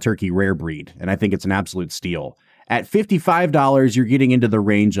a Wild Turkey Rare Breed, and I think it's an absolute steal. At $55, you're getting into the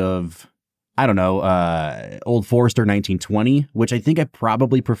range of, I don't know, Old Forester 1920, which I think I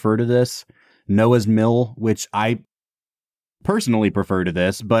probably prefer to this. Noah's Mill, which I personally prefer to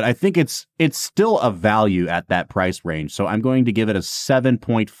this, but I think it's still a value at that price range. So I'm going to give it a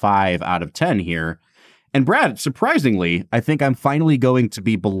 7.5 out of 10 here. And Brad, surprisingly, I think I'm finally going to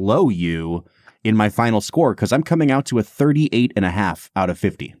be below you in my final score, because I'm coming out to a 38.5 out of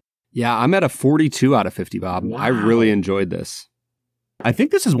 50. Yeah, I'm at a 42 out of 50, Bob. Wow. I really enjoyed this. I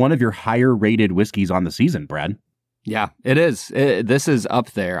think this is one of your higher rated whiskeys on the season, Brad. Yeah, it is. This is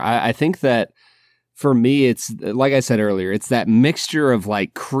up there. I think that for me, it's like I said earlier, it's that mixture of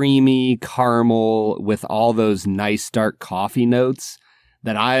like creamy caramel with all those nice dark coffee notes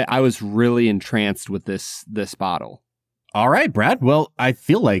that I was really entranced with this bottle. All right, Brad. Well, I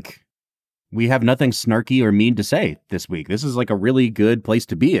feel like we have nothing snarky or mean to say this week. This is like a really good place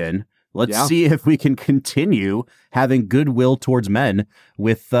to be in. Let's see if we can continue having goodwill towards men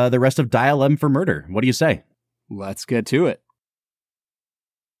with the rest of Dial M for Murder. What do you say? Let's get to it.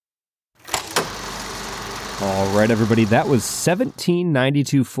 All right, everybody. That was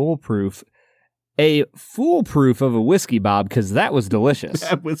 1792 Foolproof. A foolproof of a whiskey, Bob, because that was delicious.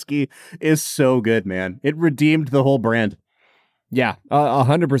 That whiskey is so good, man. It redeemed the whole brand. Yeah,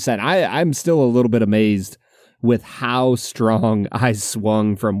 100%. I'm still a little bit amazed with how strong I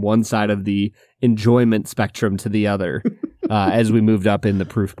swung from one side of the enjoyment spectrum to the other as we moved up in the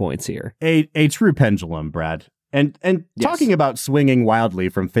proof points here. A true pendulum, Brad. And talking about swinging wildly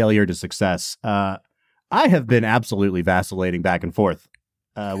from failure to success, I have been absolutely vacillating back and forth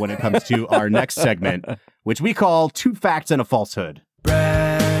when it comes to our next segment, which we call Two Facts and a Falsehood.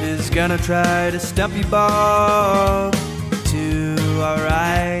 Brad is gonna try to stump you, Bob. Two are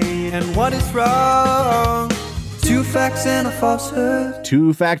right and one is wrong. Two facts and a falsehood.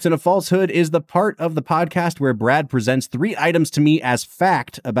 Two Facts and a Falsehood is the part of the podcast where Brad presents 3 items to me as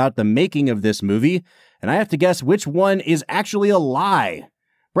fact about the making of this movie, and I have to guess which one is actually a lie.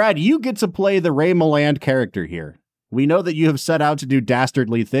 Brad, you get to play the Ray Milland character here. We know that you have set out to do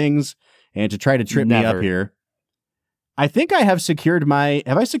dastardly things and to try to trip me up here. I think I have secured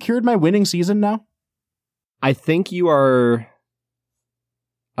have I secured my winning season now? I think you are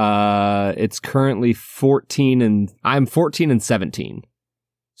It's currently 14 and I'm 14 and 17.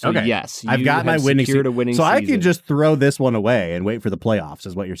 So okay. yes, I've got my winning season. So I can just throw this one away and wait for the playoffs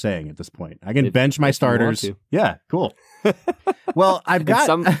is what you're saying at this point. I can bench my starters. Yeah, cool. Well, I've got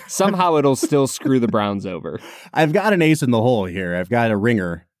somehow it'll still screw the Browns over. I've got an ace in the hole here. I've got a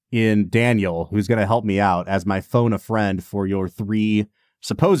ringer in Daniel who's going to help me out as my phone a friend for your 3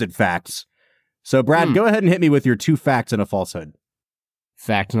 supposed facts. So Brad, go ahead and hit me with your 2 facts and a falsehood.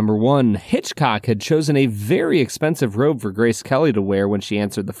 Fact number 1, Hitchcock had chosen a very expensive robe for Grace Kelly to wear when she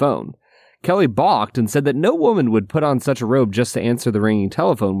answered the phone. Kelly balked and said that no woman would put on such a robe just to answer the ringing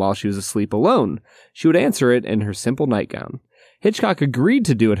telephone while she was asleep alone. She would answer it in her simple nightgown. Hitchcock agreed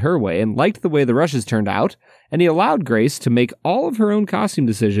to do it her way and liked the way the rushes turned out, and he allowed Grace to make all of her own costume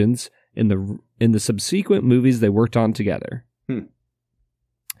decisions in the subsequent movies they worked on together.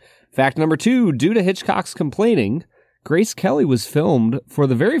 Fact number 2, due to Hitchcock's complaining, Grace Kelly was filmed for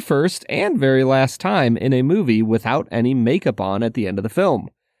the very first and very last time in a movie without any makeup on at the end of the film.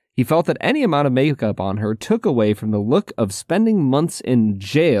 He felt that any amount of makeup on her took away from the look of spending months in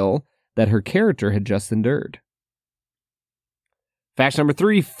jail that her character had just endured. Fact number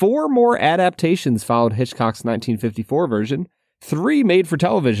 3, 4 more adaptations followed Hitchcock's 1954 version. 3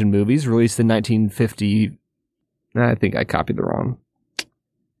 made-for-television movies released in 1950. I think I copied the wrong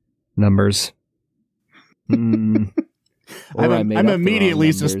numbers. I'm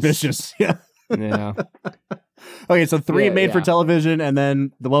immediately suspicious. Yeah. Yeah. Okay, so 3 made for television, and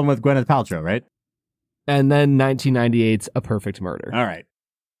then the one with Gwyneth Paltrow, right? And then 1998's A Perfect Murder. All right.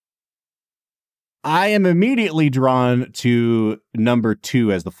 I am immediately drawn to number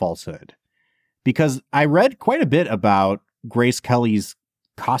 2 as the falsehood, because I read quite a bit about Grace Kelly's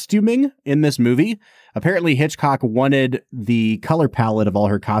costuming in this movie. Apparently, Hitchcock wanted the color palette of all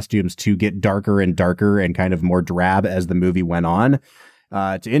her costumes to get darker and darker and kind of more drab as the movie went on,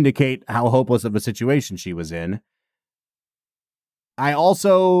 to indicate how hopeless of a situation she was in. I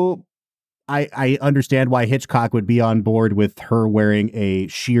also, I understand why Hitchcock would be on board with her wearing a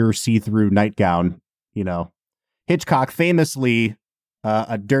sheer see-through nightgown. You know, Hitchcock famously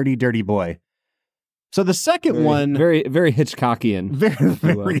a dirty, dirty boy. So the second one... Very, very Hitchcockian.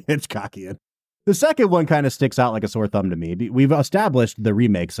 Very Hitchcockian. The second one kind of sticks out like a sore thumb to me. We've established the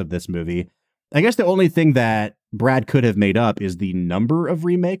remakes of this movie. I guess the only thing that Brad could have made up is the number of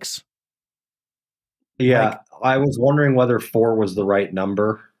remakes. Yeah, I was wondering whether 4 was the right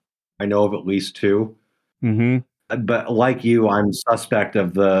number. I know of at least 2. Mm-hmm. But like you, I'm suspect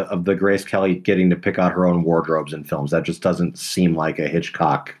of the Grace Kelly getting to pick out her own wardrobes in films. That just doesn't seem like a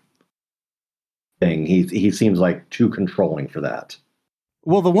Hitchcock thing. He seems like too controlling for that.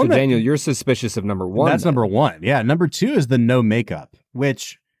 Well, the one so Daniel, you're suspicious of number 1. That's then. Number 1. Yeah, number 2 is the no makeup,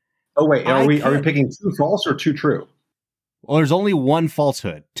 which. Oh wait, are we picking 2 false or 2 true? Well, there's only 1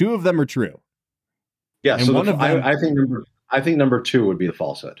 falsehood. 2 of them are true. Yeah, and so one of them, I think number 2 would be the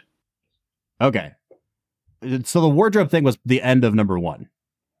falsehood. Okay, so the wardrobe thing was the end of number 1.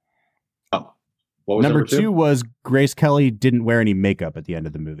 Oh, what was number 2? Was Grace Kelly didn't wear any makeup at the end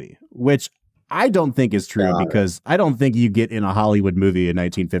of the movie, which I don't think is true because I don't think you get in a Hollywood movie in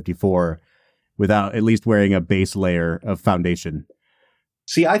 1954 without at least wearing a base layer of foundation.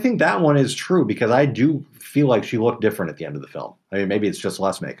 See, I think that one is true because I do feel like she looked different at the end of the film. I mean, maybe it's just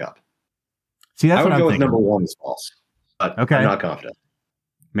less makeup. See, that's I would what go I'm with number 1 is false. But okay. I'm not confident.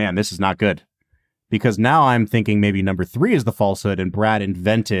 Man, this is not good. Because now I'm thinking maybe number 3 is the falsehood and Brad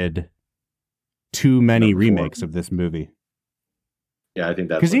invented too many remakes of this movie. Yeah, I think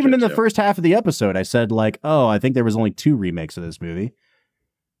that's because even in the first half of the episode, I said like, "Oh, I think there was only 2 remakes of this movie."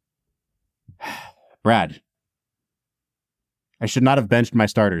 Brad, I should not have benched my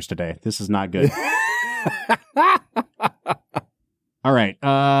starters today. This is not good. All right.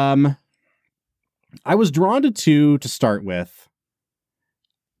 I was drawn to 2 to start with.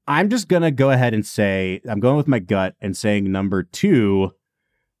 I'm just gonna go ahead and say I'm going with my gut and saying number 2,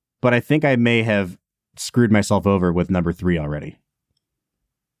 but I think I may have screwed myself over with number 3 already.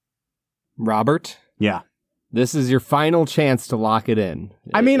 Robert? Yeah. This is your final chance to lock it in.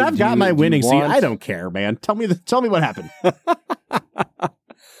 I mean, I've got my winning seat. I don't care, man. Tell me what happened.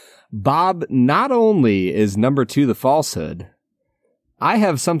 Bob, not only is number 2 the falsehood, I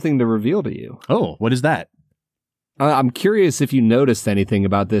have something to reveal to you. Oh, what is that? I'm curious if you noticed anything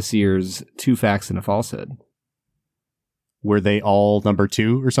about this year's 2 facts and a falsehood. Were they all number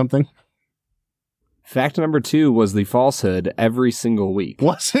 2 or something? Fact number 2 was the falsehood every single week.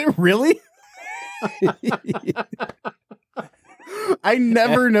 Was it really? I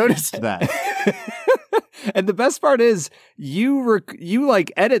never noticed that. And the best part is you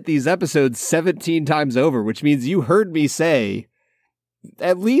like edit these episodes 17 times over, which means you heard me say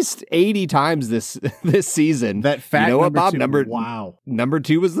at least 80 times this season. That fact, you know what, Bob? Wow. Number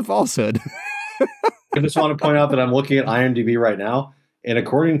 2 was the falsehood. I just want to point out that I'm looking at IMDb right now, and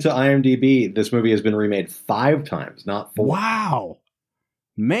according to IMDb, this movie has been remade 5 times, not 4. Wow.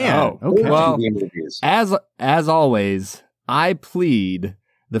 Man. Oh, okay. Well, as always, I plead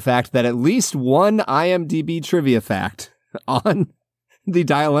the fact that at least one IMDb trivia fact on the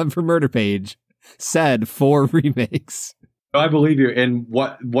Dial M for Murder page said 4 remakes. I believe you. And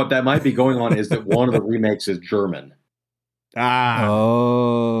what that might be going on is that one of the remakes is German.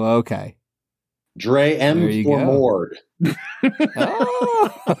 Oh, okay. Dre M for Mord.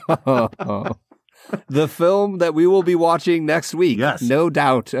 Oh. The film that we will be watching next week. Yes. No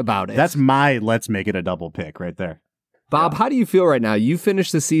doubt about it. That's my let's make it a double pick right there. Bob, how do you feel right now? You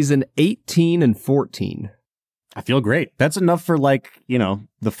finished the season 18 and 14. I feel great. That's enough for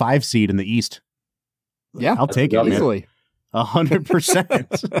the 5 seed in the East. Yeah. I'll take it easily.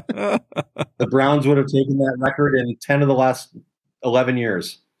 100%. The Browns would have taken that record in 10 of the last 11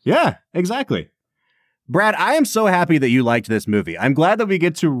 years. Yeah, exactly. Brad, I am so happy that you liked this movie. I'm glad that we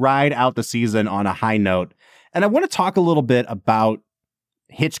get to ride out the season on a high note. And I want to talk a little bit about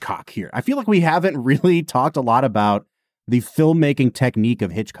Hitchcock here. I feel like we haven't really talked a lot about the filmmaking technique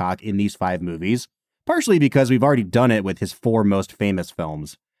of Hitchcock in these 5 movies, partially because we've already done it with his 4 most famous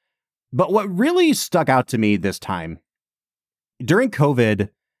films. But what really stuck out to me this time, during COVID,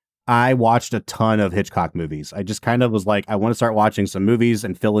 I watched a ton of Hitchcock movies. I just kind of was like, I want to start watching some movies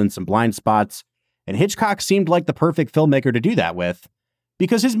and fill in some blind spots. And Hitchcock seemed like the perfect filmmaker to do that with,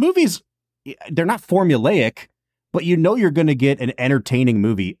 because his movies, they're not formulaic, but you know you're going to get an entertaining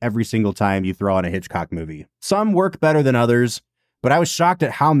movie every single time you throw on a Hitchcock movie. Some work better than others, but I was shocked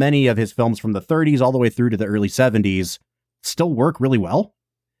at how many of his films from the 30s all the way through to the early 70s still work really well.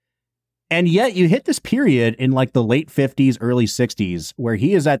 And yet you hit this period in like the late 50s, early 60s, where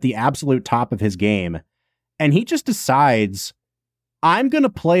he is at the absolute top of his game. And he just decides, I'm going to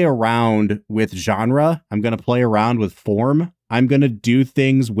play around with genre. I'm going to play around with form. I'm going to do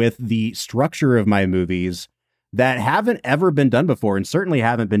things with the structure of my movies that haven't ever been done before, and certainly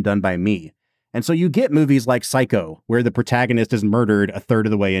haven't been done by me. And so you get movies like Psycho, where the protagonist is murdered a third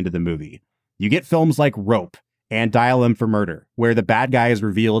of the way into the movie. You get films like Rope and Dial M for Murder, where the bad guy is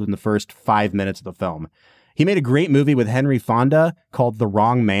revealed in the first 5 minutes of the film. He made a great movie with Henry Fonda called The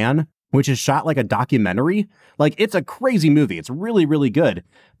Wrong Man, which is shot like a documentary. Like, it's a crazy movie. It's really, really good.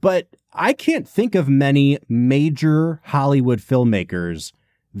 But I can't think of many major Hollywood filmmakers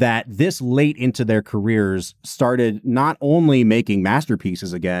that this late into their careers started not only making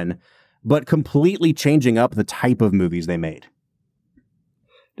masterpieces again, but completely changing up the type of movies they made.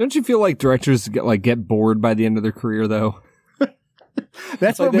 Don't you feel like directors get bored by the end of their career, though?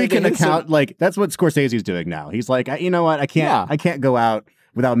 That's what we can account. Like, that's what Scorsese's doing now. He's like, you know what? I can't go out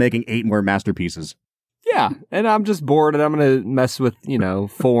without making 8 more masterpieces. Yeah, and I'm just bored, and I'm going to mess with,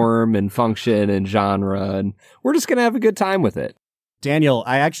 form and function and genre, and we're just going to have a good time with it. Daniel,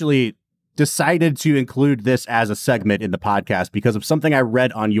 I actually decided to include this as a segment in the podcast because of something I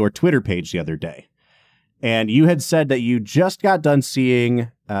read on your Twitter page the other day. And you had said that you just got done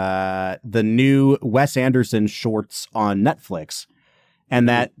seeing the new Wes Anderson shorts on Netflix, and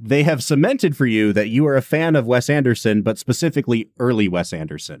that they have cemented for you that you are a fan of Wes Anderson, but specifically early Wes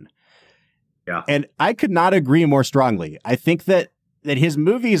Anderson. Yeah. And I could not agree more strongly. I think that his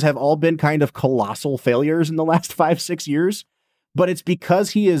movies have all been kind of colossal failures in the last 5-6 years, but it's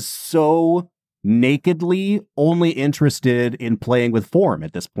because he is so nakedly only interested in playing with form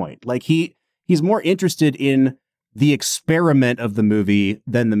at this point. Like, he's more interested in the experiment of the movie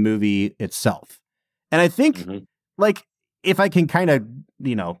than the movie itself. And I think, like, if I can kind of,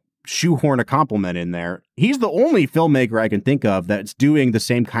 shoehorn a compliment in there, he's the only filmmaker I can think of that's doing the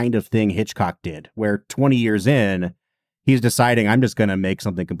same kind of thing Hitchcock did, where 20 years in, he's deciding, I'm just going to make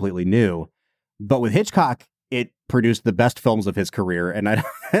something completely new. But with Hitchcock, it produced the best films of his career, and I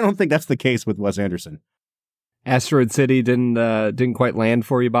don't think that's the case with Wes Anderson. Asteroid City didn't quite land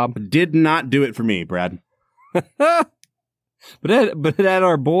for you, Bob? Did not do it for me, Brad. But it had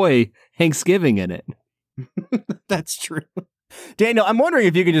our boy Thanksgiving in it. That's true. Daniel, I'm wondering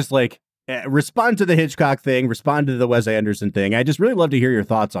if you could just respond to the Hitchcock thing, respond to the Wes Anderson thing. I just really love to hear your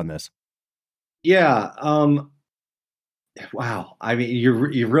thoughts on this. Yeah. Wow. I mean,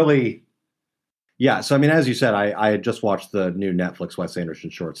 you really. Yeah. So, I mean, as you said, I had just watched the new Netflix Wes Anderson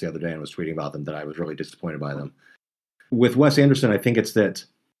shorts the other day and was tweeting about them, that I was really disappointed by them. With Wes Anderson, I think it's that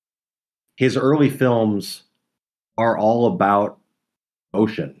his early films are all about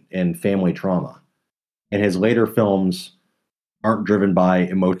emotion and family trauma. And his later films aren't driven by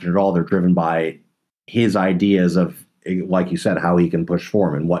emotion at all. They're driven by his ideas of like you said, how he can push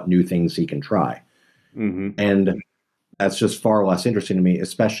form and what new things he can try. Mm-hmm. And that's just far less interesting to me,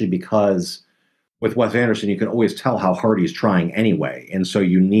 especially because with Wes Anderson, you can always tell how hard he's trying anyway. And so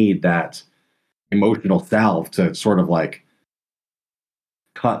you need that emotional salve to sort of like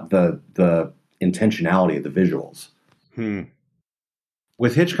cut the intentionality of the visuals.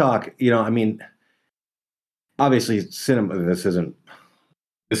 With Hitchcock, I mean, obviously cinema, this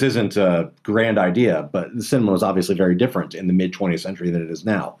isn't a grand idea, but the cinema was obviously very different in the mid 20th century than it is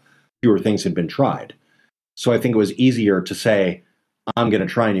now. Fewer things had been tried. So I think it was easier to say, I'm going to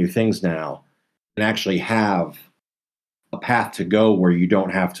try new things now and actually have a path to go where you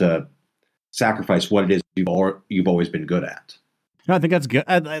don't have to sacrifice what it is you've always been good at. No, I think that's good.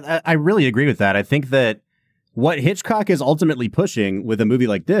 I really agree with that. I think that what Hitchcock is ultimately pushing with a movie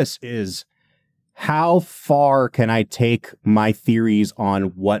like this is how far can I take my theories on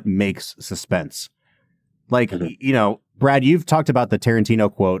what makes suspense? Like, Brad, you've talked about the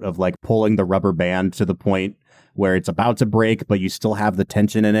Tarantino quote of like pulling the rubber band to the point where it's about to break, but you still have the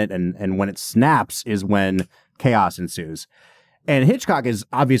tension in it. And when it snaps is when chaos ensues. And Hitchcock is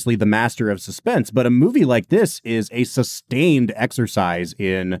obviously the master of suspense, but a movie like this is a sustained exercise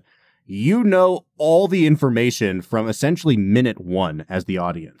in, all the information from essentially minute one as the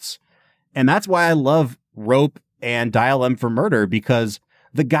audience. And that's why I love Rope and Dial M for Murder, because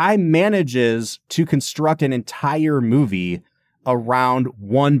the guy manages to construct an entire movie around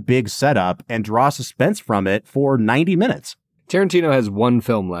one big setup and draw suspense from it for 90 minutes. Tarantino has one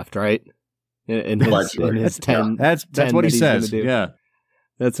film left, right? In his 10. That's what he says. Yeah.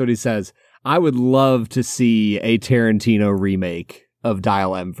 That's what he says. I would love to see a Tarantino remake of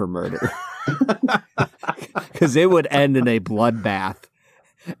Dial M for Murder. Because it would end in a bloodbath.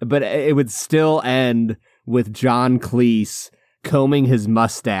 But it would still end with John Cleese combing his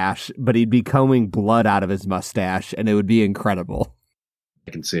mustache, but he'd be combing blood out of his mustache, and it would be incredible.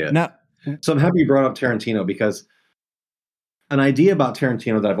 I can see it. Now, so I'm happy you brought up Tarantino, because an idea about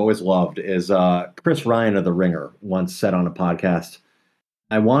Tarantino that I've always loved is Chris Ryan of The Ringer once said on a podcast,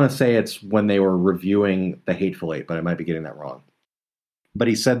 I want to say it's when they were reviewing The Hateful Eight, but I might be getting that wrong. But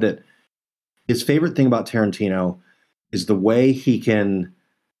he said that his favorite thing about Tarantino is the way he can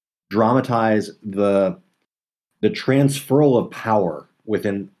dramatize the transferal of power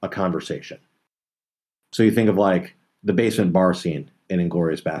within a conversation. So you think of like the basement bar scene in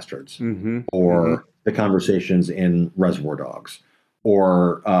Inglourious Bastards, or the conversations in Reservoir Dogs,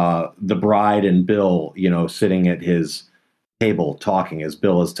 or the bride and Bill, sitting at his table talking as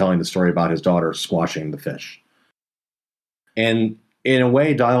Bill is telling the story about his daughter squashing the fish. And in a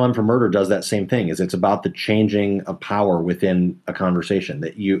way, Dial M for Murder does that same thing. It's about the changing of power within a conversation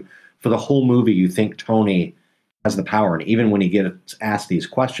that for the whole movie, you think Tony has the power. And even when he gets asked these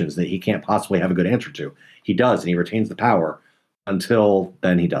questions that he can't possibly have a good answer to, he does, and he retains the power until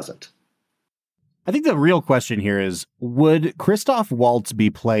then he doesn't. I think the real question here is, would Christoph Waltz be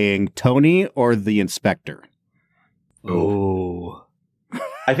playing Tony or the inspector? Oh.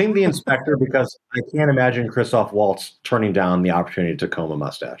 I think the inspector, because I can't imagine Christoph Waltz turning down the opportunity to comb a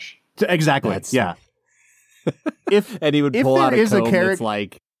mustache. Exactly. Yeah. And he would pull out a comb that's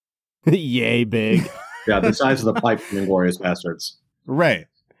like, yay big. Yeah, the size of the pipe from Inglourious Bastards. Right.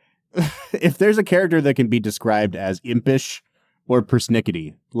 If there's a character that can be described as impish or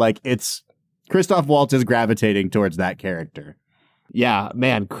persnickety, like it's Christoph Waltz is gravitating towards that character. Yeah,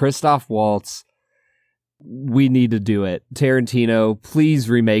 man, Christoph Waltz, we need to do it. Tarantino, please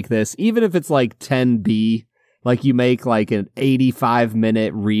remake this. Even if it's like 10B, like you make like an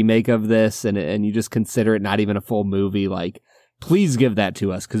 85-minute remake of this and you just consider it not even a full movie, like please give that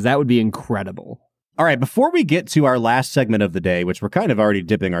to us, because that would be incredible. All right, before we get to our last segment of the day, which we're kind of already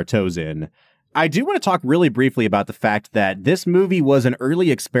dipping our toes in, I do want to talk really briefly about the fact that this movie was an early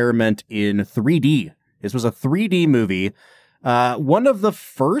experiment in 3D. This was a 3D movie, one of the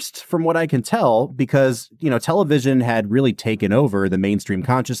first, from what I can tell, because, television had really taken over the mainstream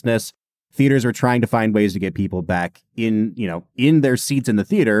consciousness. Theaters are trying to find ways to get people back in their seats in the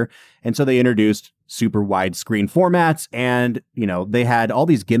theater. And so they introduced super wide screen formats, and, they had all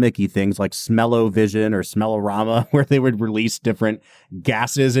these gimmicky things like smell-o-vision or smell-o-rama, where they would release different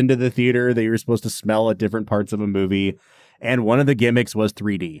gases into the theater that you were supposed to smell at different parts of a movie. And one of the gimmicks was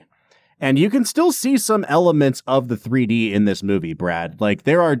 3D. And you can still see some elements of the 3D in this movie, Brad. Like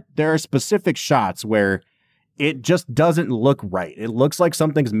there are specific shots where it just doesn't look right. It looks like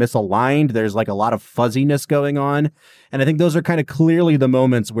something's misaligned. There's like a lot of fuzziness going on. And I think those are kind of clearly the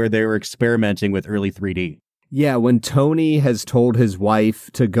moments where they were experimenting with early 3D. Yeah, when Tony has told his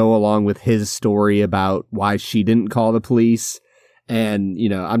wife to go along with his story about why she didn't call the police, and,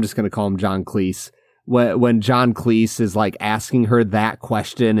 I'm just going to call him John Cleese, when John Cleese is like asking her that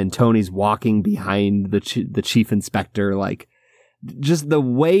question and Tony's walking behind the chief inspector, like just the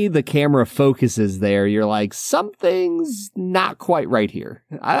way the camera focuses there, you're like, something's not quite right here.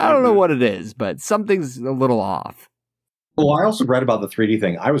 I don't know what it is, but something's a little off. Well, I also read about the 3D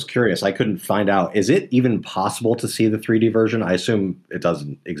thing. I was curious. I couldn't find out. Is it even possible to see the 3D version? I assume it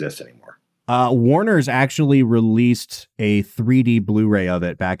doesn't exist anymore. Warner's actually released a 3D Blu-ray of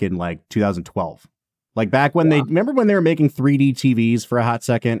it back in like 2012. Like back when remember when they were making 3D TVs for a hot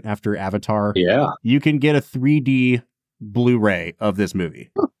second after Avatar? Yeah. You can get a 3D Blu-ray of this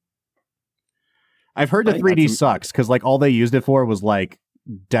movie. I've heard the 3D sucks because like all they used it for was like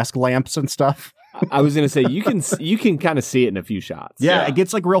desk lamps and stuff. I was going to say, you can kind of see it in a few shots. Yeah, it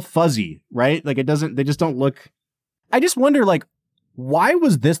gets like real fuzzy, right? Like they just don't look. I just wonder, like, why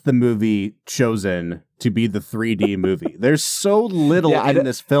was this the movie chosen to be the 3D movie? There's so little in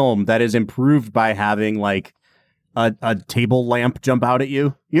this film that is improved by having like a table lamp jump out at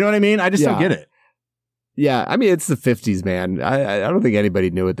you. You know what I mean? I just don't get it. Yeah, I mean, it's the 50s, man. I don't think anybody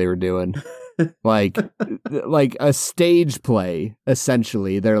knew what they were doing. like a stage play,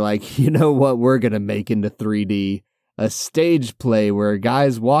 essentially. They're like, you know what we're going to make into 3D? A stage play where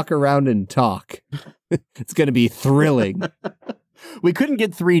guys walk around and talk. It's going to be thrilling. We couldn't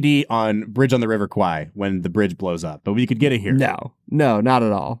get 3D on Bridge on the River Kwai when the bridge blows up, but we could get it here. No, not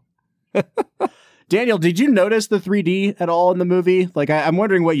at all. Daniel, did you notice the 3D at all in the movie? Like, I'm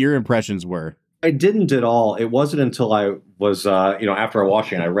wondering what your impressions were. I didn't at all. It wasn't until I was, after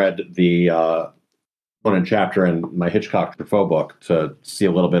watching, I read the one chapter in my Hitchcock Truffaut book to see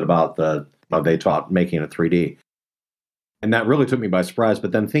a little bit about how they taught making it 3D. And that really took me by surprise.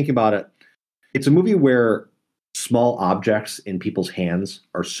 But then thinking about it, it's a movie where small objects in people's hands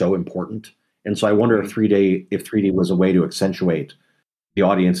are so important. And so I wonder if 3D was a way to accentuate the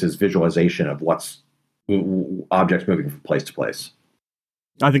audience's visualization of what's objects moving from place to place.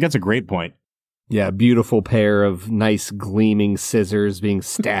 I think that's a great point. Yeah, beautiful pair of nice gleaming scissors being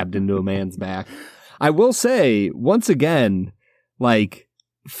stabbed into a man's back. I will say, once again, like,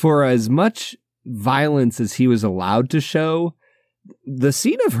 for as much violence as he was allowed to show, the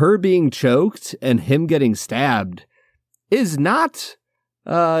scene of her being choked and him getting stabbed is not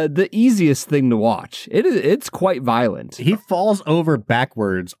the easiest thing to watch. It's quite violent. He falls over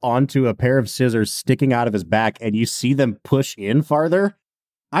backwards onto a pair of scissors sticking out of his back, and you see them push in farther.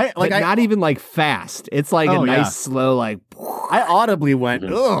 Not even like fast. It's like a nice slow, like. I audibly went,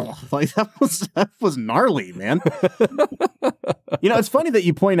 ugh, like that was gnarly, man. It's funny that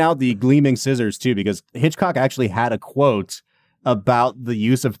you point out the gleaming scissors too, because Hitchcock actually had a quote about the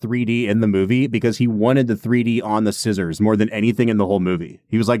use of 3D in the movie because he wanted the 3D on the scissors more than anything in the whole movie.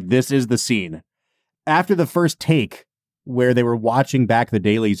 He was like, this is the scene. After the first take where they were watching back the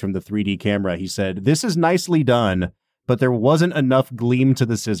dailies from the 3D camera, he said, this is nicely done, but there wasn't enough gleam to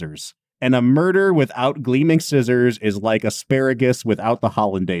the scissors. And a murder without gleaming scissors is like asparagus without the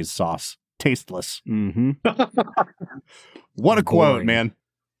hollandaise sauce. Tasteless. Mm-hmm. What a quote, man.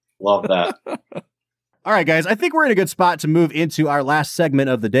 Love that. All right, guys, I think we're in a good spot to move into our last segment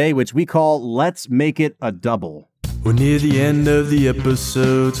of the day, which we call Let's Make It a Double. We're near the end of the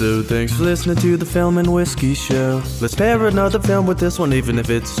episode, so thanks for listening to the Film and Whiskey Show. Let's pair another film with this one, even if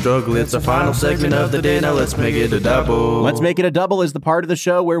it's a struggle. It's the final segment of the day, now let's make it a double. Let's Make It a Double is the part of the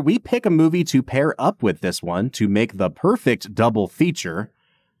show where we pick a movie to pair up with this one to make the perfect double feature.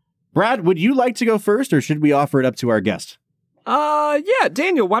 Brad, would you like to go first, or should we offer it up to our guest? Yeah,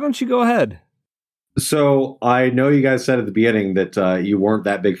 Daniel, why don't you go ahead? So I know you guys said at the beginning that you weren't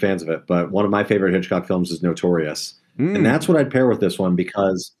that big fans of it, but one of my favorite Hitchcock films is Notorious. And that's what I'd pair with this one,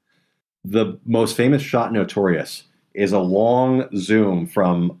 because the most famous shot in Notorious is a long zoom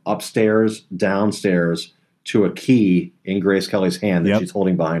from upstairs, downstairs to a key in Grace Kelly's hand that she's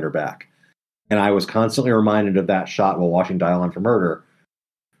holding behind her back. And I was constantly reminded of that shot while watching Dial M for Murder,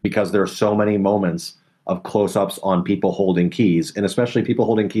 because there are so many moments of close-ups on people holding keys, and especially people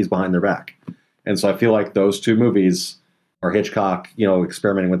holding keys behind their back. And so I feel like those two movies are Hitchcock,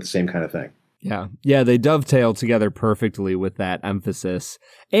 experimenting with the same kind of thing. Yeah, they dovetail together perfectly with that emphasis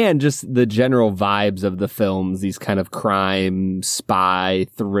and just the general vibes of the films, these kind of crime, spy,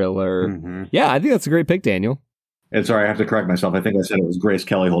 thriller. Mm-hmm. Yeah, I think that's a great pick, Daniel. And sorry, I have to correct myself. I think I said it was Grace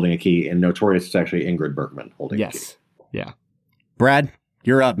Kelly holding a key, and Notorious is actually Ingrid Bergman holding a key. Yeah. Brad,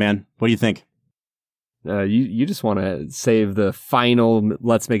 you're up, man. What do you think? You just want to save the final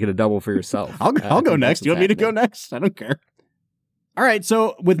Let's Make It a Double for yourself. I'll go next. You want me to go next? I don't care. All right,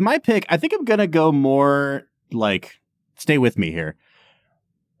 so with my pick, I think I'm going to go more like, stay with me here.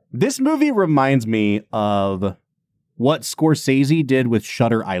 This movie reminds me of what Scorsese did with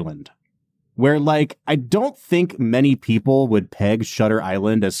Shutter Island. where like I don't think many people would peg Shutter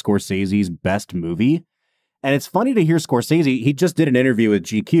Island as Scorsese's best movie. And it's funny to hear Scorsese, he just did an interview with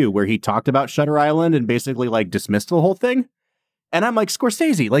GQ where he talked about Shutter Island and basically like dismissed the whole thing. And I'm like,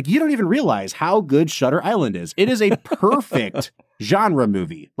 Scorsese, like you don't even realize how good Shutter Island is. It is a perfect genre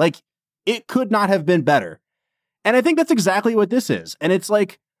movie. Like it could not have been better. And I think that's exactly what this is. And it's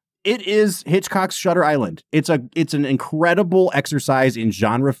like, it is Hitchcock's Shutter Island. It's an incredible exercise in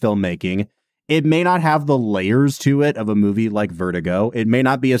genre filmmaking. It may not have the layers to it of a movie like Vertigo. It may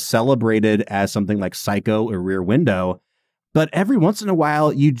not be as celebrated as something like Psycho or Rear Window, but every once in a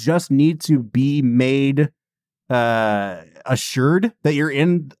while, you just need to be made assured that you're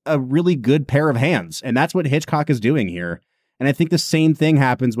in a really good pair of hands. And that's what Hitchcock is doing here. And I think the same thing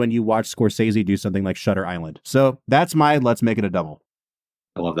happens when you watch Scorsese do something like Shutter Island. So that's my let's make it a double.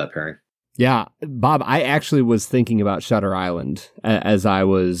 I love that pairing. Yeah, Bob, I actually was thinking about Shutter Island as I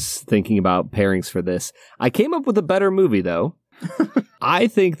was thinking about pairings for this. I came up with a better movie, though. I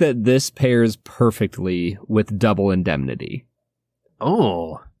think that this pairs perfectly with Double Indemnity.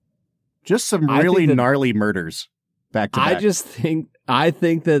 Oh, just some really gnarly murders back to back. I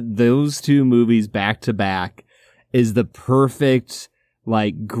think that those two movies back to back is the perfect,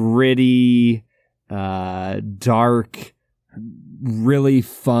 like, gritty, dark, really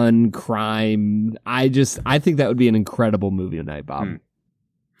fun crime. I think that would be an incredible movie tonight, Bob.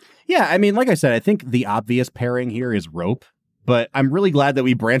 Yeah, I mean, like I said, I think the obvious pairing here is Rope, but I'm really glad that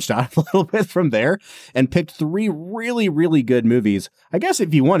we branched out a little bit from there and picked three really, really good movies. I guess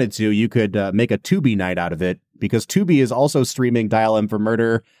if you wanted to, you could make a Tubi night out of it, because Tubi is also streaming Dial M for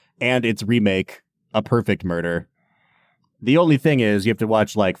Murder and its remake, A Perfect Murder. The only thing is you have to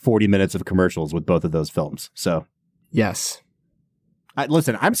watch like 40 minutes of commercials with both of those films. So yes.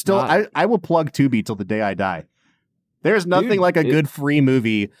 Listen, I'm still, I will plug Tubi till the day I die. There's nothing like a good free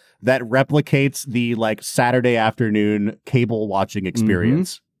movie that replicates the like Saturday afternoon cable watching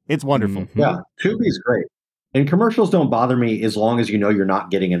experience. Mm-hmm. It's wonderful. Mm-hmm. Yeah, Tubi's great. And commercials don't bother me as long as you know you're not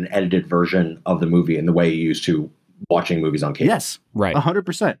getting an edited version of the movie in the way you used to watching movies on cable. Yes, right.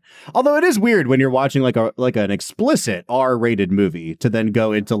 100%. Although it is weird when you're watching like an explicit R-rated movie to then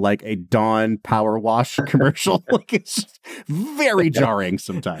go into like a Dawn power wash commercial. Like it's just very jarring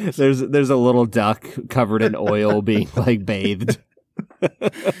sometimes. There's a little duck covered in oil being like bathed.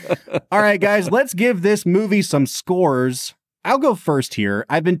 All right, guys, let's give this movie some scores. I'll go first here.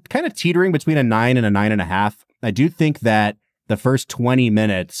 I've been kind of teetering between a 9 and a 9.5. I do think that the first 20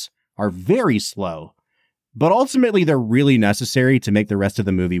 minutes are very slow, but ultimately they're really necessary to make the rest of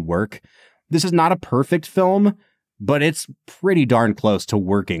the movie work. This is not a perfect film, but it's pretty darn close to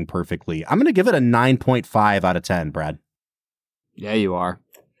working perfectly. I'm going to give it a 9.5 out of 10, Brad. Yeah, you are.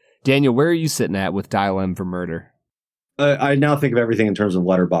 Daniel, where are you sitting at with Dial M for Murder? I now think of everything in terms of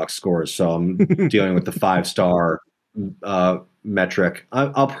letterbox scores, so I'm dealing with the 5-star metric.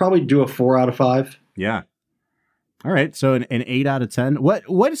 I'll probably do a 4 out of 5. Yeah. All right, so an 8 out of 10.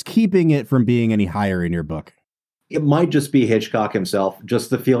 What is keeping it from being any higher in your book? It might just be Hitchcock himself. Just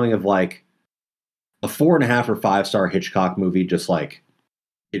the feeling of like a 4.5 or 5-star Hitchcock movie. Just like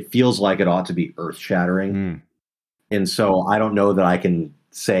it feels like it ought to be earth shattering, and so I don't know that I can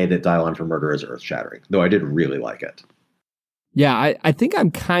say that Dial M for Murder is earth shattering, though I did really like it. Yeah, I think I'm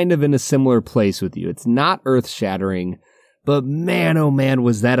kind of in a similar place with you. It's not earth shattering, but man, oh man,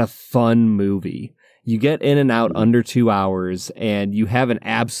 was that a fun movie. You get in and out under 2 hours, and you have an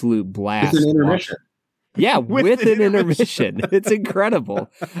absolute blast. With an intermission. Yeah, with an intermission. It's incredible.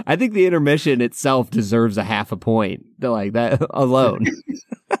 I think the intermission itself deserves a half a point. Like that alone.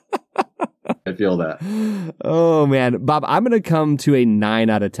 I feel that. Oh, man. Bob, I'm going to come to a 9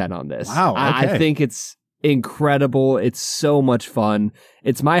 out of 10 on this. Wow. Okay. I think it's incredible. It's so much fun.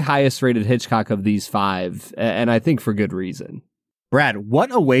 It's my highest rated Hitchcock of these 5, and I think for good reason. Brad,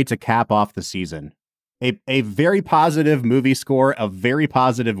 what a way to cap off the season. A very positive movie score, a very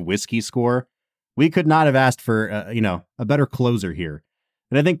positive whiskey score. We could not have asked for, a better closer here.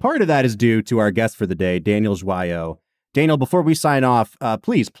 And I think part of that is due to our guest for the day, Daniel Joyaux. Daniel, before we sign off,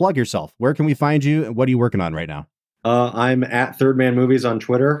 please plug yourself. Where can we find you? And what are you working on right now? I'm at Third Man Movies on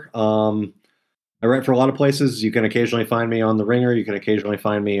Twitter. I write for a lot of places. You can occasionally find me on The Ringer. You can occasionally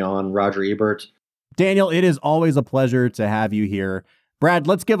find me on Roger Ebert. Daniel, it is always a pleasure to have you here. Brad,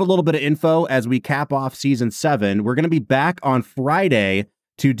 let's give a little bit of info as we cap off season 7. We're going to be back on Friday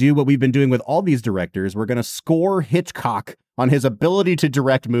to do what we've been doing with all these directors. We're going to score Hitchcock on his ability to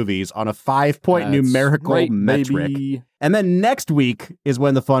direct movies on a 5-point numerical metric. Baby. And then next week is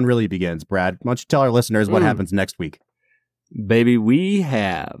when the fun really begins. Brad, why don't you tell our listeners what happens next week? Baby, we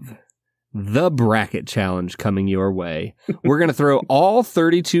have the Bracket Challenge coming your way. We're going to throw all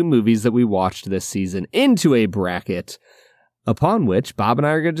 32 movies that we watched this season into a bracket, upon which Bob and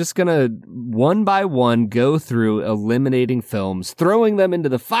I are just going to, one by one, go through eliminating films, throwing them into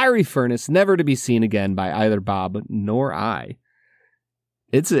the fiery furnace, never to be seen again by either Bob nor I.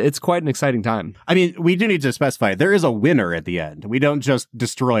 It's quite an exciting time. I mean, we do need to specify, there is a winner at the end. We don't just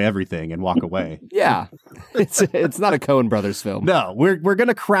destroy everything and walk away. Yeah. It's not a Coen Brothers film. No, we're going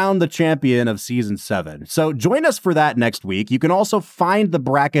to crown the champion of season 7. So join us for that next week. You can also find the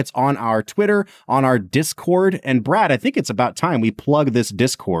brackets on our Twitter, on our Discord. And Brad, I think it's about time we plug this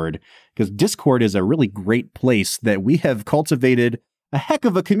Discord, because Discord is a really great place that we have cultivated a heck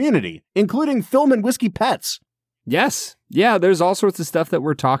of a community, including film and whiskey pets. Yes. Yeah, there's all sorts of stuff that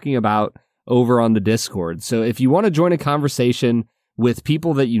we're talking about over on the Discord. So if you want to join a conversation with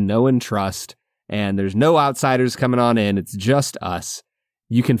people that you know and trust, and there's no outsiders coming on in, it's just us,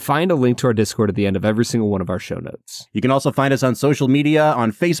 you can find a link to our Discord at the end of every single one of our show notes. You can also find us on social media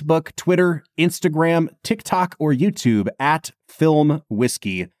on Facebook, Twitter, Instagram, TikTok, or YouTube at Film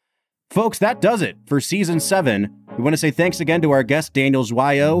Whiskey. Folks, that does it for season 7. We want to say thanks again to our guest, Daniel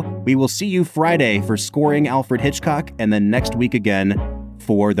Joyaux. We will see you Friday for Scoring Alfred Hitchcock, and then next week again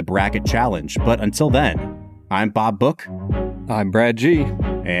for the Bracket Challenge. But until then, I'm Bob Book. I'm Brad G.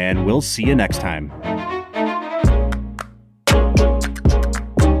 And we'll see you next time.